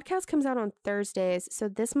their podcast comes out on Thursdays. So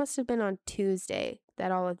this must have been on Tuesday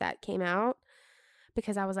that all of that came out,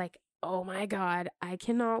 because I was like, oh my God, I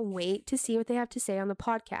cannot wait to see what they have to say on the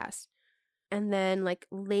podcast. And then like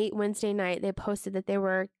late Wednesday night, they posted that they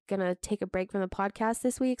were going to take a break from the podcast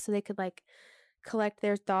this week so they could like collect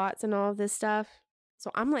their thoughts and all of this stuff.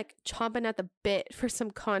 So I'm like chomping at the bit for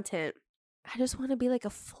some content. I just want to be like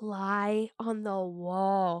a fly on the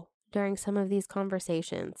wall during some of these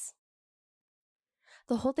conversations.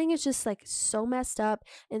 The whole thing is just like so messed up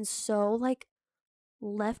and so like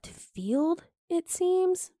left field, it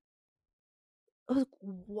seems. It was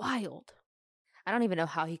wild. I don't even know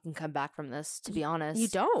how he can come back from this, to be honest. You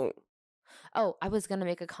don't. Oh, I was going to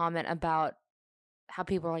make a comment about how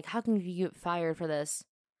people are like, how can you get fired for this?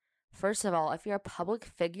 First of all, if you're a public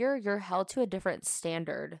figure, you're held to a different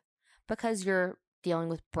standard because you're dealing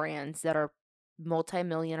with brands that are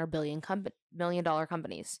multi-million or billion-dollar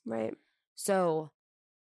companies. Right. So,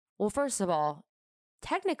 well, first of all,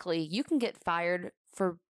 technically, you can get fired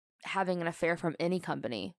for having an affair from any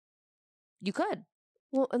company. You could.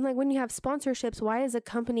 Well, and like when you have sponsorships, why is a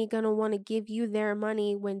company going to want to give you their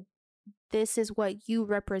money when this is what you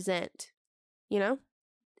represent? You know?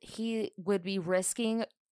 He would be risking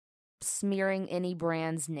smearing any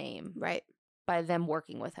brand's name. Right. By them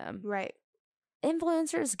working with him. Right.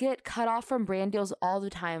 Influencers get cut off from brand deals all the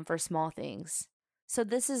time for small things. So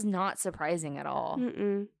this is not surprising at all.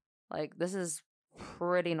 Mm-mm. Like, this is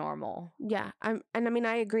pretty normal. Yeah. I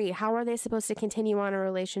agree. How are they supposed to continue on a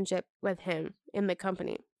relationship with him in the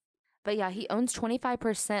company? But yeah, he owns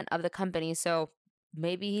 25% of the company. So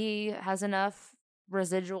maybe he has enough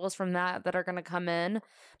residuals from that are going to come in.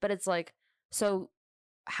 But it's like, so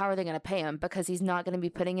how are they going to pay him? Because he's not going to be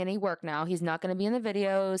putting any work now. He's not going to be in the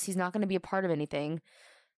videos. He's not going to be a part of anything.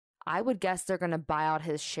 I would guess they're going to buy out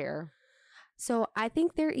his share. So I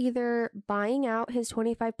think they're either buying out his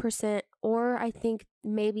 25%, or I think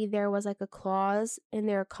maybe there was like a clause in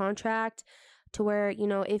their contract to where, you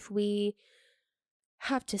know, if we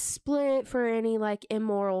have to split for any like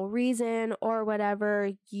immoral reason or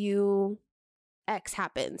whatever, X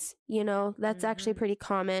happens. You know, that's actually pretty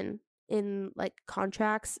common in like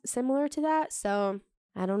contracts similar to that. So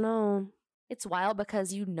I don't know. It's wild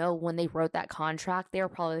because, you know, when they wrote that contract, they were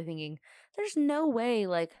probably thinking, there's no way,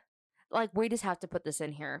 like we just have to put this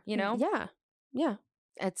in here, you know? Yeah. Yeah.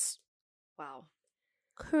 It's, wow.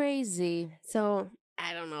 Crazy. So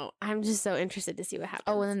I don't know. I'm just so interested to see what happens.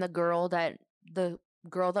 Oh, and then the girl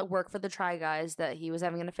that worked for the Try Guys that he was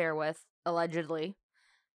having an affair with, allegedly,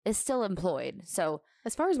 is still employed. So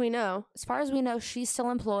as far as we know, she's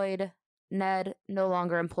still employed. Ned, no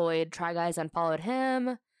longer employed. Try Guys unfollowed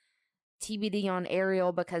him. TBD on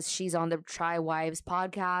Ariel because she's on the Try Wives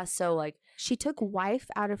podcast. So, like, she took wife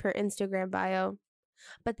out of her Instagram bio.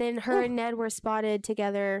 But then her and Ned were spotted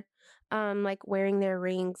together, like, wearing their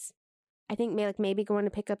rings. I think maybe going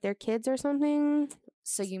to pick up their kids or something.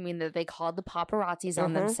 So you mean that they called the paparazzis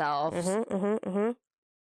on themselves?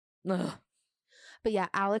 Ugh. But yeah,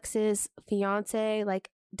 Alex's fiance,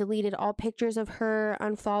 like, deleted all pictures of her,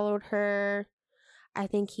 unfollowed her. I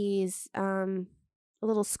think he's a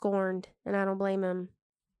little scorned, and I don't blame him.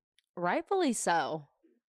 Rightfully so.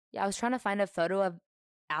 Yeah, I was trying to find a photo of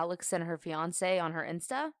Alex and her fiance on her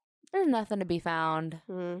Insta. There's nothing to be found.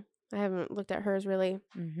 I haven't looked at hers really.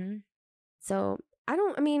 Mm-hmm. So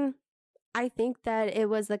I think that it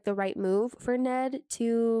was like the right move for Ned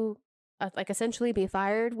to like essentially be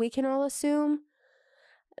fired. We can all assume.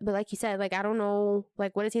 But like you said, like, I don't know,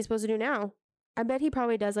 like, what is he supposed to do now? I bet he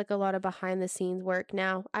probably does like a lot of behind the scenes work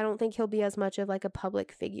now. I don't think he'll be as much of like a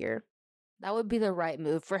public figure. That would be the right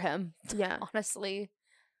move for him. Yeah. Honestly.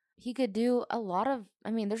 He could do a lot of,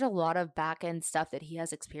 there's a lot of back end stuff that he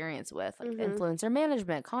has experience with, like influencer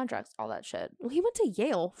management, contracts, all that shit. Well, he went to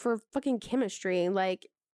Yale for fucking chemistry. Like,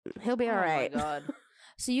 he'll be all right. Oh my God.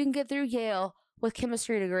 So you can get through Yale with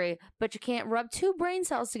chemistry degree, but you can't rub two brain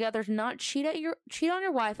cells together to not cheat on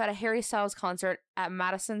your wife at a Harry Styles concert at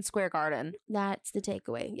Madison Square Garden. That's the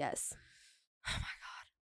takeaway. Yes. Oh my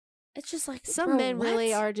God. It's just like, some men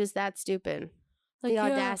really are just that stupid. Like, the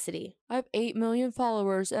audacity. I have 8 million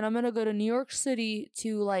followers and I'm going to go to New York City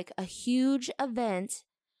to like a huge event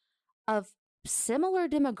of similar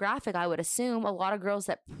demographic, I would assume. A lot of girls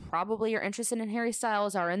that probably are interested in Harry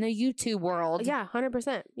Styles are in the YouTube world. Yeah,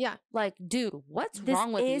 100%. Yeah. Like, dude, what's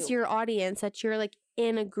wrong with you? This is your audience that you're like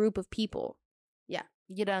in a group of people. Yeah.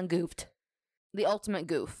 You done goofed. The ultimate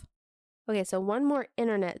goof. Okay, so one more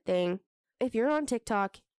internet thing. If you're on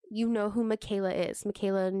TikTok, you know who Michaela is.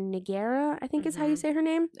 Michaela Nigera, I think is how you say her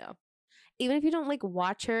name. Yeah. Even if you don't like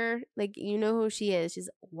watch her, like, you know who she is. She's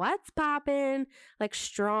what's poppin', like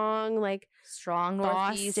strong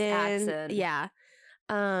Northeast accent. Yeah.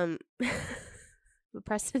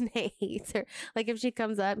 Preston hates her. Like, if she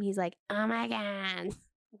comes up, he's like, oh my God.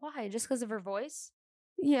 Why? Just because of her voice?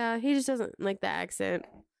 Yeah, he just doesn't like the accent.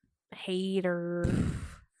 Hater.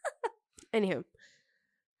 Anywho.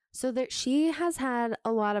 So she has had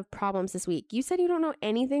a lot of problems this week. You said you don't know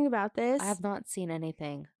anything about this. I have not seen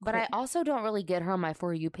anything. But I also don't really get her on my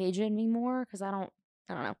For You page anymore because I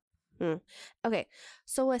don't know. Okay.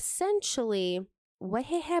 So essentially what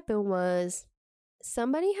had happened was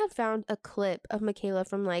somebody had found a clip of Michaela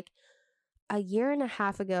from like a year and a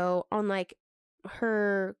half ago on like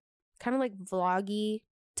her kind of like vloggy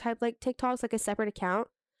type like TikToks, like a separate account.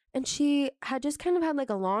 And she had just kind of had like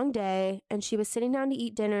a long day, and she was sitting down to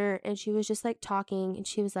eat dinner, and she was just like talking, and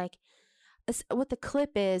she was like, what the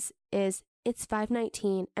clip is it's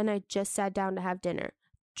 5:19 and I just sat down to have dinner.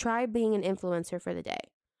 Try being an influencer for the day.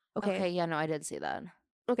 Okay, yeah, no, I did see that.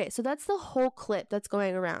 Okay, so that's the whole clip that's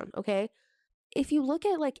going around, okay? If you look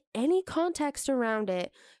at like any context around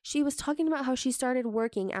it, she was talking about how she started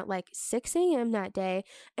working at like 6 a.m. that day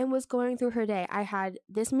and was going through her day. I had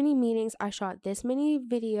this many meetings, I shot this many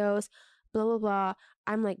videos, blah, blah, blah.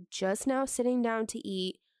 I'm like just now sitting down to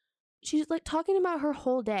eat. She's like talking about her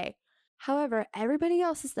whole day. However, everybody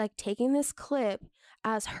else is like taking this clip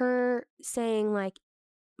as her saying like,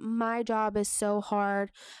 my job is so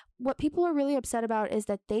hard. What people are really upset about is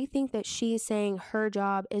that they think that she's saying her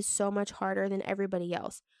job is so much harder than everybody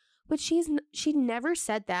else. But she never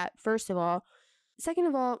said that, first of all. Second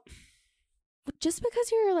of all, just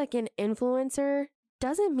because you're like an influencer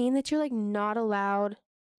doesn't mean that you're like not allowed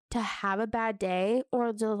to have a bad day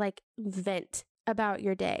or to like vent about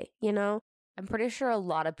your day, you know? I'm pretty sure a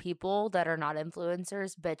lot of people that are not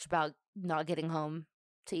influencers bitch about not getting home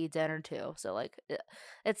to eat dinner too. So like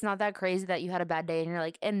it's not that crazy that you had a bad day and you're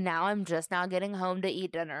like, and now I'm just now getting home to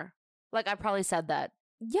eat dinner. Like I probably said that.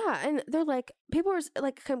 Yeah, and they're like, people are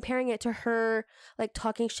like comparing it to her like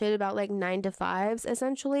talking shit about like 9-to-5s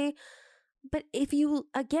essentially. But if you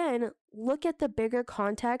again look at the bigger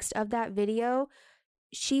context of that video,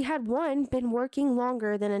 she had one been working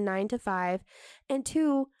longer than a 9-to-5, and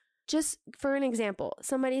two, just for an example,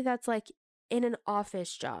 somebody that's like in an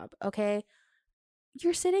office job, okay?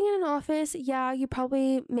 You're sitting in an office, yeah, you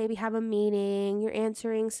probably maybe have a meeting, you're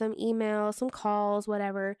answering some emails, some calls,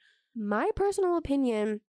 whatever. My personal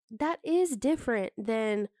opinion, that is different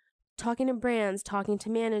than talking to brands, talking to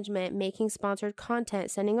management, making sponsored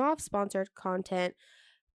content, sending off sponsored content,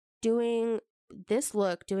 doing this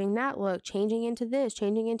look, doing that look, changing into this,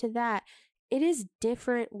 changing into that. It is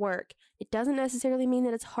different work. It doesn't necessarily mean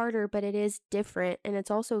that it's harder, but it is different, and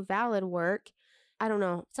it's also valid work. I don't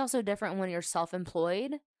know. It's also different when you're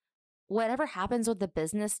self-employed. Whatever happens with the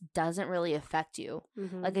business doesn't really affect you.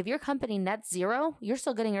 Mm-hmm. Like if your company net zero, you're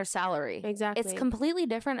still getting your salary. Exactly. It's completely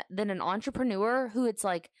different than an entrepreneur who it's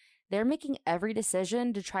like they're making every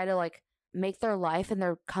decision to try to like make their life and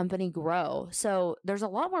their company grow. So there's a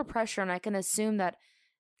lot more pressure, and I can assume that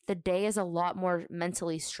the day is a lot more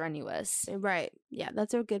mentally strenuous. Right. Yeah,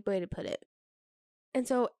 that's a good way to put it. And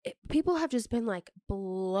so people have just been like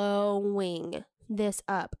blowing this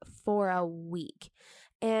up for a week.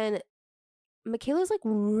 And Michaela's like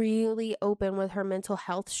really open with her mental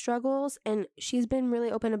health struggles, and she's been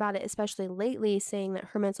really open about it, especially lately, saying that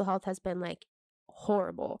her mental health has been like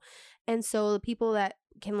horrible. And so the people that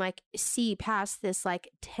can like see past this like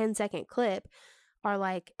 10-second clip are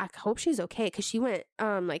like, I hope she's okay, because she went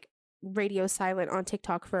like radio silent on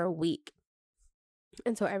TikTok for a week.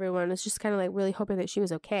 And so everyone was just kind of like really hoping that she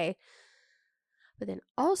was okay. But then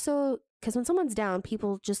also, because when someone's down,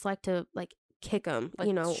 people just like to like kick them, like,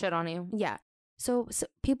 you know, shit on you. Yeah. So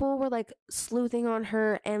people were like sleuthing on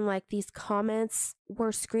her, and like these comments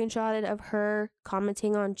were screenshotted of her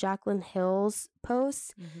commenting on Jaclyn Hill's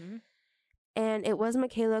posts. Mm-hmm. And it was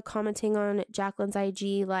Michaela commenting on Jaclyn's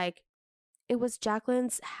IG, like it was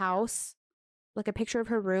Jaclyn's house, like a picture of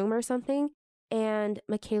her room or something. And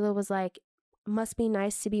Michaela was like, must be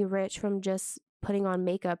nice to be rich from just putting on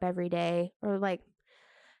makeup every day, or like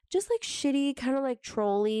just like shitty kind of like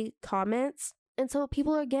trolly comments. And so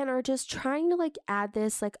people again are just trying to like add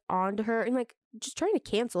this like onto her and like just trying to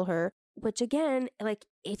cancel her, which again, like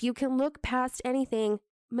if you can look past anything,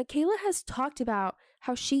 Michaela has talked about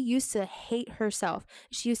how she used to hate herself.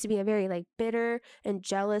 She used to be a very like bitter and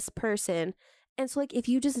jealous person. And so like if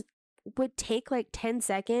you just would take like 10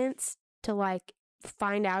 seconds to like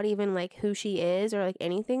find out even like who she is or like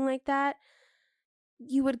anything like that,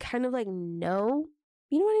 you would kind of like know,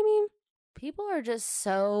 you know what I mean? People are just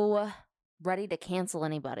so ready to cancel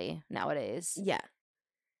anybody nowadays. Yeah.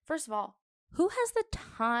 First of all, who has the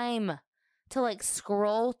time to like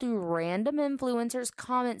scroll through random influencers'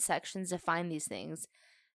 comment sections to find these things?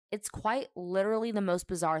 It's quite literally the most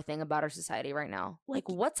bizarre thing about our society right now. Like,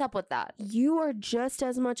 what's up with that? You are just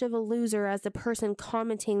as much of a loser as the person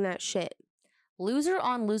commenting that shit. Loser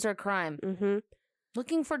on loser crime. Mm-hmm.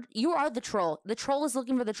 You are the troll. The troll is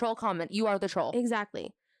looking for the troll comment. You are the troll.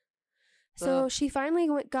 Exactly. So she finally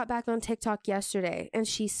got back on TikTok yesterday, and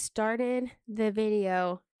she started the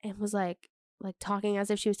video and was like talking as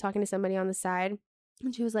if she was talking to somebody on the side.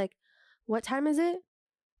 And she was like, what time is it?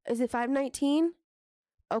 Is it 5:19?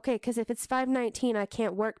 okay, because if it's 5:19, I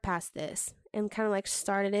can't work past this. And kind of like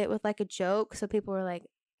started it with like a joke. So people were like,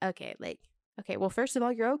 okay, well, first of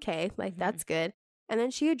all, you're okay. Like, that's good. And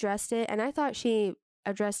then she addressed it. And I thought she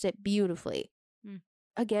addressed it beautifully.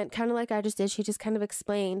 Again, kind of like I just did. She just kind of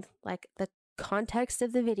explained like the context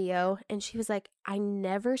of the video. And she was like, I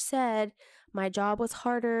never said my job was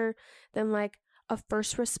harder than like a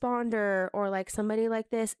first responder or like somebody like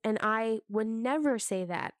this. And I would never say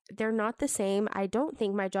that. They're not the same. I don't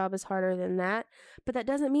think my job is harder than that. But that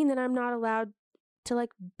doesn't mean that I'm not allowed to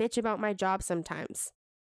like bitch about my job sometimes.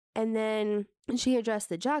 And then she addressed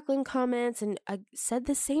the Jacqueline comments and said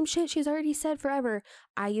the same shit she's already said forever.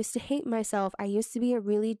 I used to hate myself. I used to be a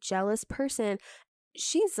really jealous person.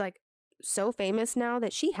 She's like so famous now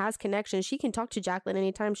that she has connections. She can talk to Jacqueline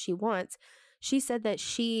anytime she wants. She said that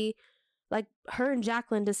like her and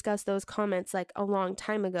Jacqueline discussed those comments like a long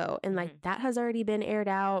time ago. And like that has already been aired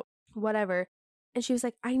out, whatever. And she was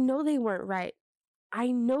like, I know they weren't right.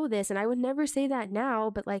 I know this. And I would never say that now,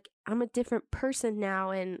 but like I'm a different person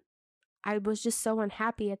now. And I was just so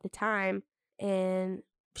unhappy at the time. And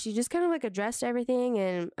she just kind of like addressed everything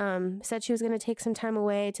and said she was going to take some time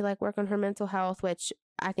away to like work on her mental health, which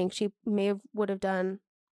I think she would have done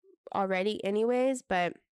already anyways.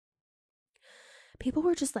 But people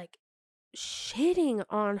were just like shitting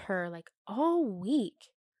on her like all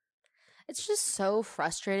week. It's just so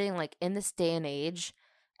frustrating. Like in this day and age,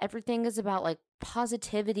 everything is about like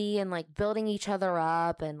positivity and like building each other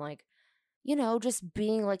up and like, you know, just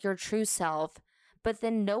being like your true self. But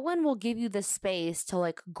then no one will give you the space to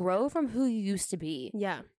like grow from who you used to be.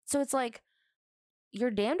 Yeah. So it's like, you're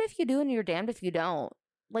damned if you do and you're damned if you don't.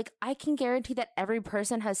 Like, I can guarantee that every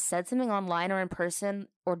person has said something online or in person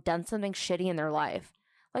or done something shitty in their life.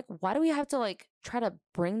 Like, why do we have to like try to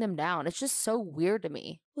bring them down? It's just so weird to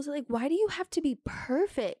me. Was it like, why do you have to be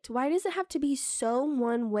perfect? Why does it have to be so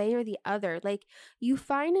one way or the other? Like, you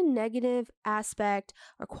find a negative aspect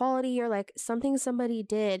or quality or like something somebody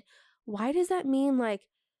did. Why does that mean like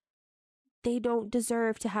they don't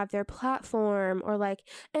deserve to have their platform or like,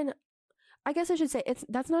 and I guess I should say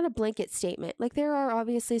that's not a blanket statement. Like there are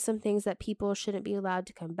obviously some things that people shouldn't be allowed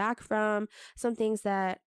to come back from, some things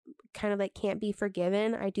that kind of like can't be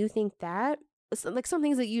forgiven. I do think that like some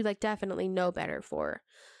things that you like definitely know better for.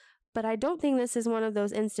 But I don't think this is one of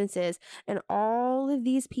those instances. And all of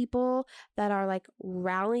these people that are like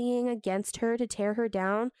rallying against her to tear her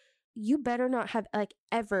down, you better not have like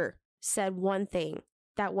ever said one thing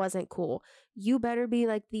that wasn't cool. You better be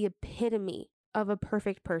like the epitome of a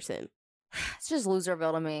perfect person. It's just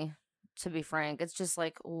loserville to me, to be frank. It's just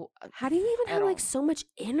like, how do you even have like so much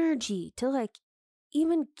energy to like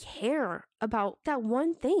even care about that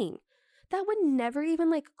one thing? That would never even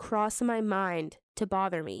like cross my mind to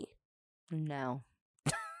bother me. No.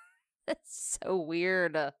 That's so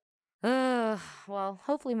weird. Well,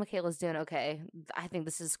 hopefully Michaela's doing okay. I think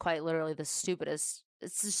this is quite literally the stupidest.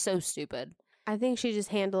 It's just so stupid. I think she just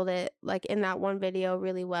handled it like in that one video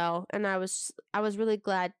really well. And I was really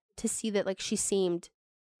glad to see that like she seemed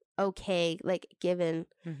okay, like given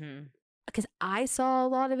because I saw a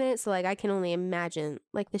lot of it, so like I can only imagine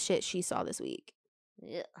like the shit she saw this week.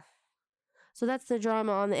 Yeah. So that's the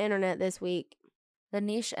drama on the internet this week. The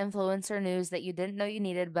niche influencer news that you didn't know you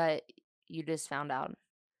needed, but you just found out.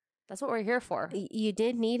 That's what we're here for. You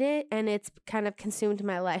did need it, and it's kind of consumed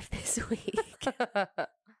my life this week.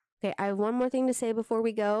 Okay, I have one more thing to say before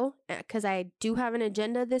we go, because I do have an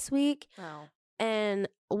agenda this week. Oh. And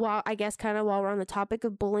while we're on the topic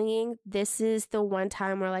of bullying, this is the one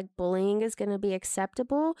time where like bullying is going to be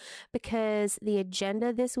acceptable, because the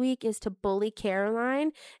agenda this week is to bully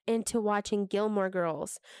Caroline into watching Gilmore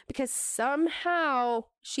Girls, because somehow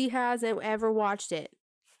she hasn't ever watched it.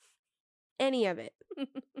 Any of it.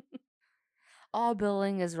 All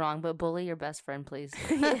bullying is wrong, but bully your best friend, please.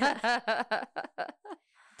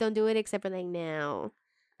 Don't do it except for like now.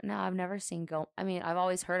 No, I've never seen I've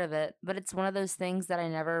always heard of it, but it's one of those things that I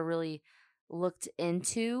never really looked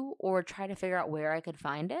into or tried to figure out where I could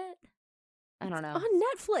find it. I don't know. On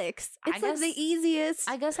Netflix. It's like the easiest.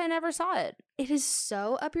 I guess I never saw it. It is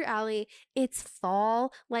so up your alley. It's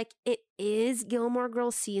fall. Like, it is Gilmore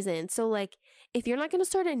Girls season. So, like, if you're not going to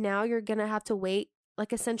start it now, you're going to have to wait,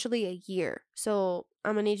 like, essentially a year. So,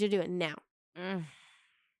 I'm going to need you to do it now.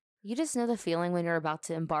 You just know the feeling when you're about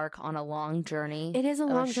to embark on a long journey. It is a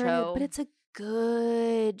long journey, but it's a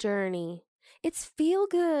good journey. It's feel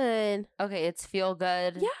good. Okay, it's feel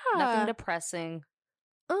good. Yeah. Nothing depressing.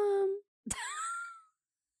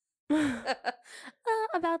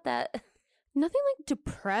 About that. Nothing like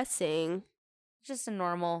depressing. Just a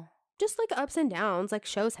normal. Just like ups and downs like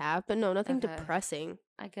shows have, but no, nothing depressing.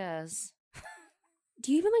 I guess.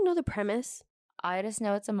 Do you even like know the premise? I just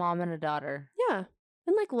know it's a mom and a daughter. Yeah.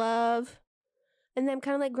 And like love. And them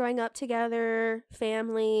kind of like growing up together,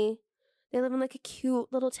 family. They live in like a cute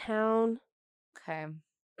little town. Okay.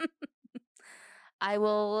 I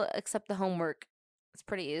will accept the homework. It's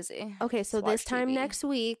pretty easy. Okay, so this time TV. next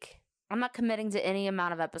week. I'm not committing to any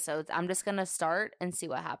amount of episodes. I'm just going to start and see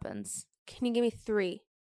what happens. Can you give me 3?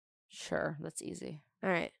 Sure, that's easy. All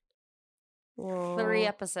right. 3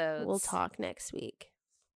 episodes. We'll talk next week.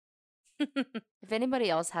 If anybody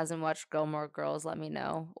else hasn't watched Gilmore Girls, let me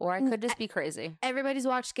know. Or I could just be crazy. Everybody's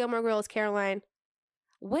watched Gilmore Girls, Caroline.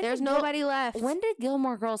 There's nobody left. When did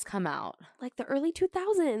Gilmore Girls come out? Like the early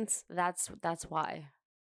 2000s. That's why.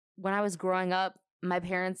 When I was growing up, my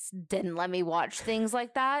parents didn't let me watch things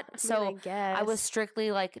like that. So I was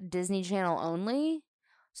strictly like Disney Channel only.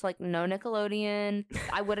 So like no Nickelodeon.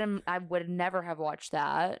 I would never have watched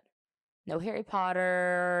that. No Harry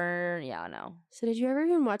Potter. Yeah, no. So did you ever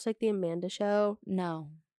even watch like the Amanda Show? No.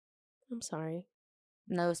 I'm sorry.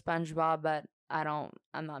 No SpongeBob, but I'm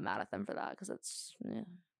not mad at them for that because it's,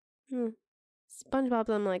 yeah. SpongeBob,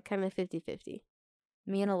 I'm like kind of 50-50.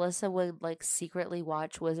 Me and Alyssa would like secretly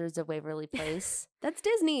watch Wizards of Waverly Place. That's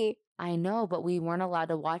Disney. I know, but we weren't allowed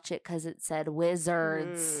to watch it because it said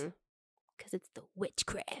wizards. Because it's the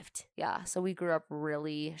witchcraft. Yeah, so we grew up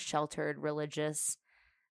really sheltered, religious.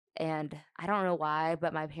 And I don't know why,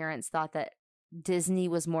 but my parents thought that Disney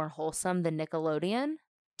was more wholesome than Nickelodeon.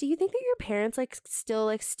 Do you think that your parents like still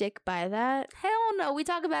like stick by that? Hell no. We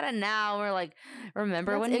talk about it now. We're like,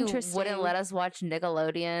 remember when you wouldn't let us watch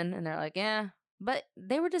Nickelodeon? And they're like, yeah. But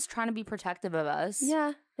they were just trying to be protective of us.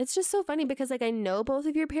 Yeah. It's just so funny because like I know both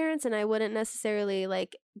of your parents and I wouldn't necessarily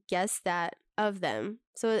like guess that of them.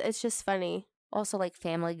 So it's just funny. Also like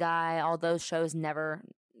Family Guy, all those shows never,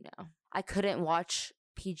 I couldn't watch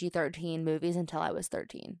PG-13 movies until I was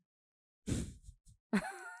 13.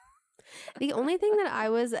 The only thing that I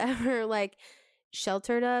was ever like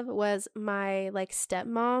sheltered of was my like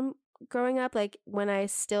stepmom growing up. Like when I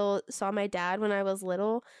still saw my dad when I was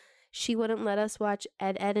little, she wouldn't let us watch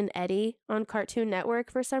Ed, Edd and Eddy on Cartoon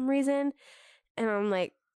Network for some reason. And I'm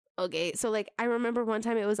like, okay. So like I remember one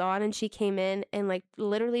time it was on and she came in and like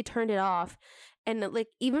literally turned it off. And like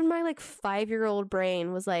even my like 5-year-old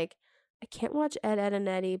brain was like, I can't watch Ed, Edd and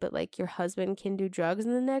Eddy, but like your husband can do drugs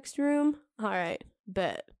in the next room. All right,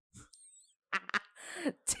 bet.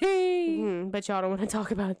 But y'all don't want to talk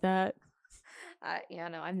about that. Yeah,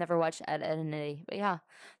 no, I've never watched Ed, Edd and Eddy. But yeah,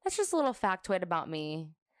 that's just a little factoid about me.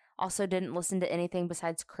 Also didn't listen to anything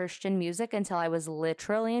besides Christian music until I was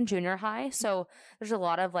literally in junior high. So there's a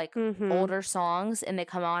lot of like older songs and they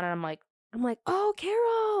come on and I'm like, oh,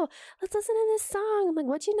 Carol, let's listen to this song. I'm like,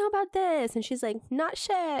 what you know about this? And she's like, not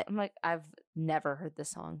shit. I'm like, I've never heard this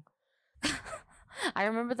song. I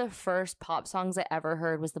remember the first pop songs I ever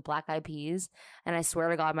heard was the Black Eyed Peas. And I swear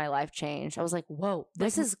to God, my life changed. I was like, whoa,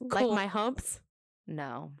 this is cool. Like My Humps?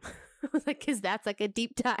 No. I was like, because that's like a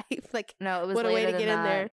deep dive. Like, no, it was what a way to get that. in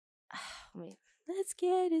there. Let's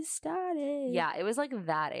get it started. Yeah, it was like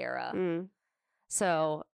that era.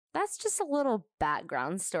 So that's just a little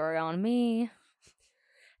background story on me.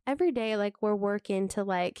 Every day, like, we're working to,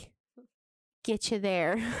 like, get you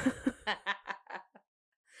there.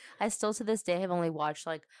 I still, to this day, have only watched,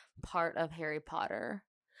 like, part of Harry Potter.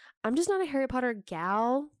 I'm just not a Harry Potter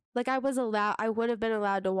gal. Like, I would have been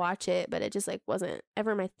allowed to watch it, but it just, like, wasn't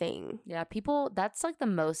ever my thing. Yeah, that's, like, the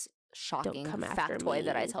most shocking factoid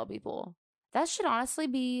that I tell people. That should honestly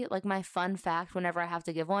be, like, my fun fact whenever I have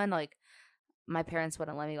to give one. Like, my parents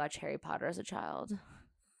wouldn't let me watch Harry Potter as a child.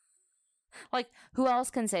 Like, who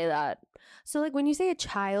else can say that? So, like, when you say a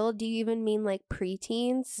child, do you even mean, like,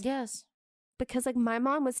 preteens? Yes. Because, like, my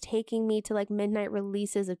mom was taking me to, like, midnight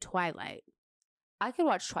releases of Twilight. I could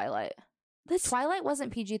watch Twilight. Twilight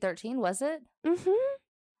wasn't PG-13, was it? I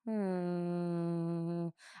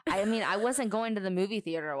mean, I wasn't going to the movie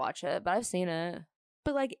theater to watch it, but I've seen it.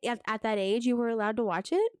 But, like, at that age, you were allowed to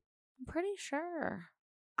watch it? I'm pretty sure.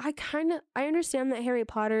 I understand that Harry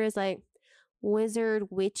Potter is, like, wizard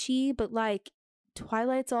witchy, but, like,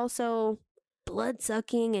 Twilight's also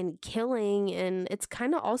blood-sucking and killing, and it's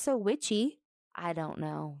kind of also witchy. I don't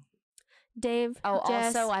know. Dave,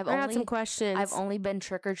 Jess, also, I got some questions. I've only been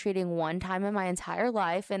trick-or-treating one time in my entire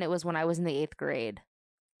life, and it was when I was in the 8th grade.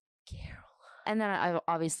 Carol. And then I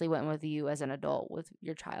obviously went with you as an adult with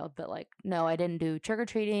your child, but, like, no, I didn't do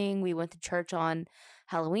trick-or-treating. We went to church on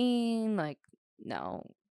Halloween. Like, no,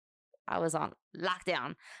 I was on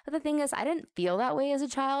lockdown. But the thing is, I didn't feel that way as a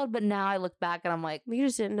child, but now I look back and I'm like... You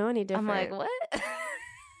just didn't know any different. I'm like, what?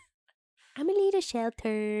 I'm a little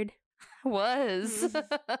sheltered. I was.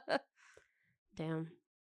 Damn.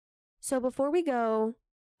 So before we go,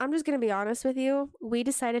 I'm just going to be honest with you. We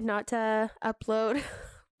decided not to upload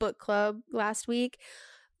book club last week.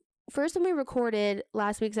 First, when we recorded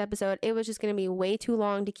last week's episode, it was just going to be way too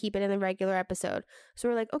long to keep it in the regular episode. So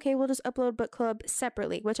we're like, okay, we'll just upload book club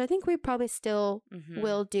separately, which I think we probably still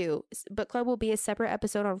will do. Book club will be a separate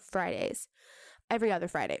episode on Fridays, every other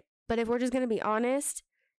Friday. But if we're just going to be honest,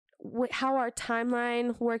 how our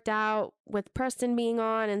timeline worked out with Preston being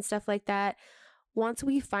on and stuff like that, once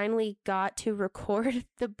we finally got to record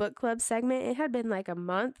the book club segment, it had been like a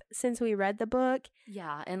month since we read the book.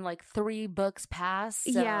 Yeah, and like 3 books passed,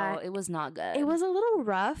 so yeah, it was not good. It was a little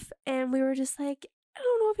rough, and we were just like, I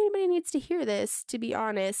don't know if anybody needs to hear this, to be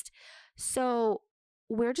honest. So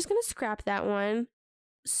we're just going to scrap that one.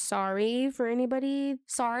 Sorry for anybody.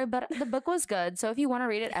 Sorry, but the book was good. So if you want to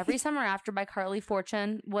read it, Every Summer After by Carly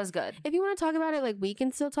Fortune was good. If you want to talk about it, like, we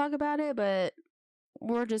can still talk about it, but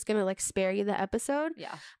we're just gonna like spare you the episode.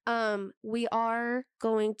 Yeah. We are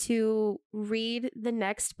going to read the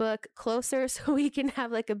next book closer so we can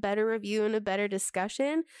have like a better review and a better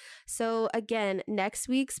discussion. So again, next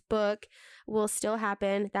week's book will still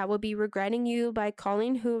happen. That will be Regretting You by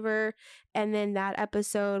Colleen Hoover, and then that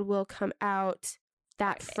episode will come out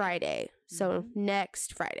that Friday. So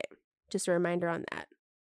next Friday. Just a reminder on that.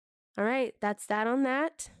 All right, that's that on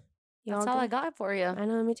that. That's all I got for you. I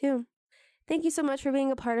know, me too. Thank you so much for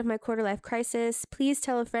being a part of my quarter life crisis. Please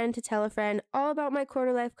tell a friend to tell a friend all about my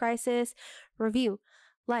quarter life crisis. Review,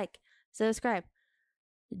 like, subscribe,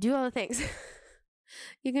 do all the things.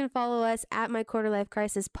 You can follow us at my quarter life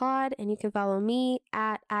crisis pod, and you can follow me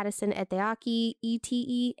at Addison Eteaki,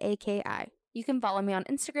 Eteaki. You can follow me on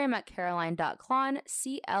Instagram at caroline.clon,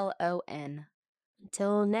 CLON.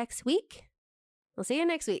 Until next week, we'll see you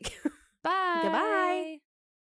next week. Bye. Goodbye.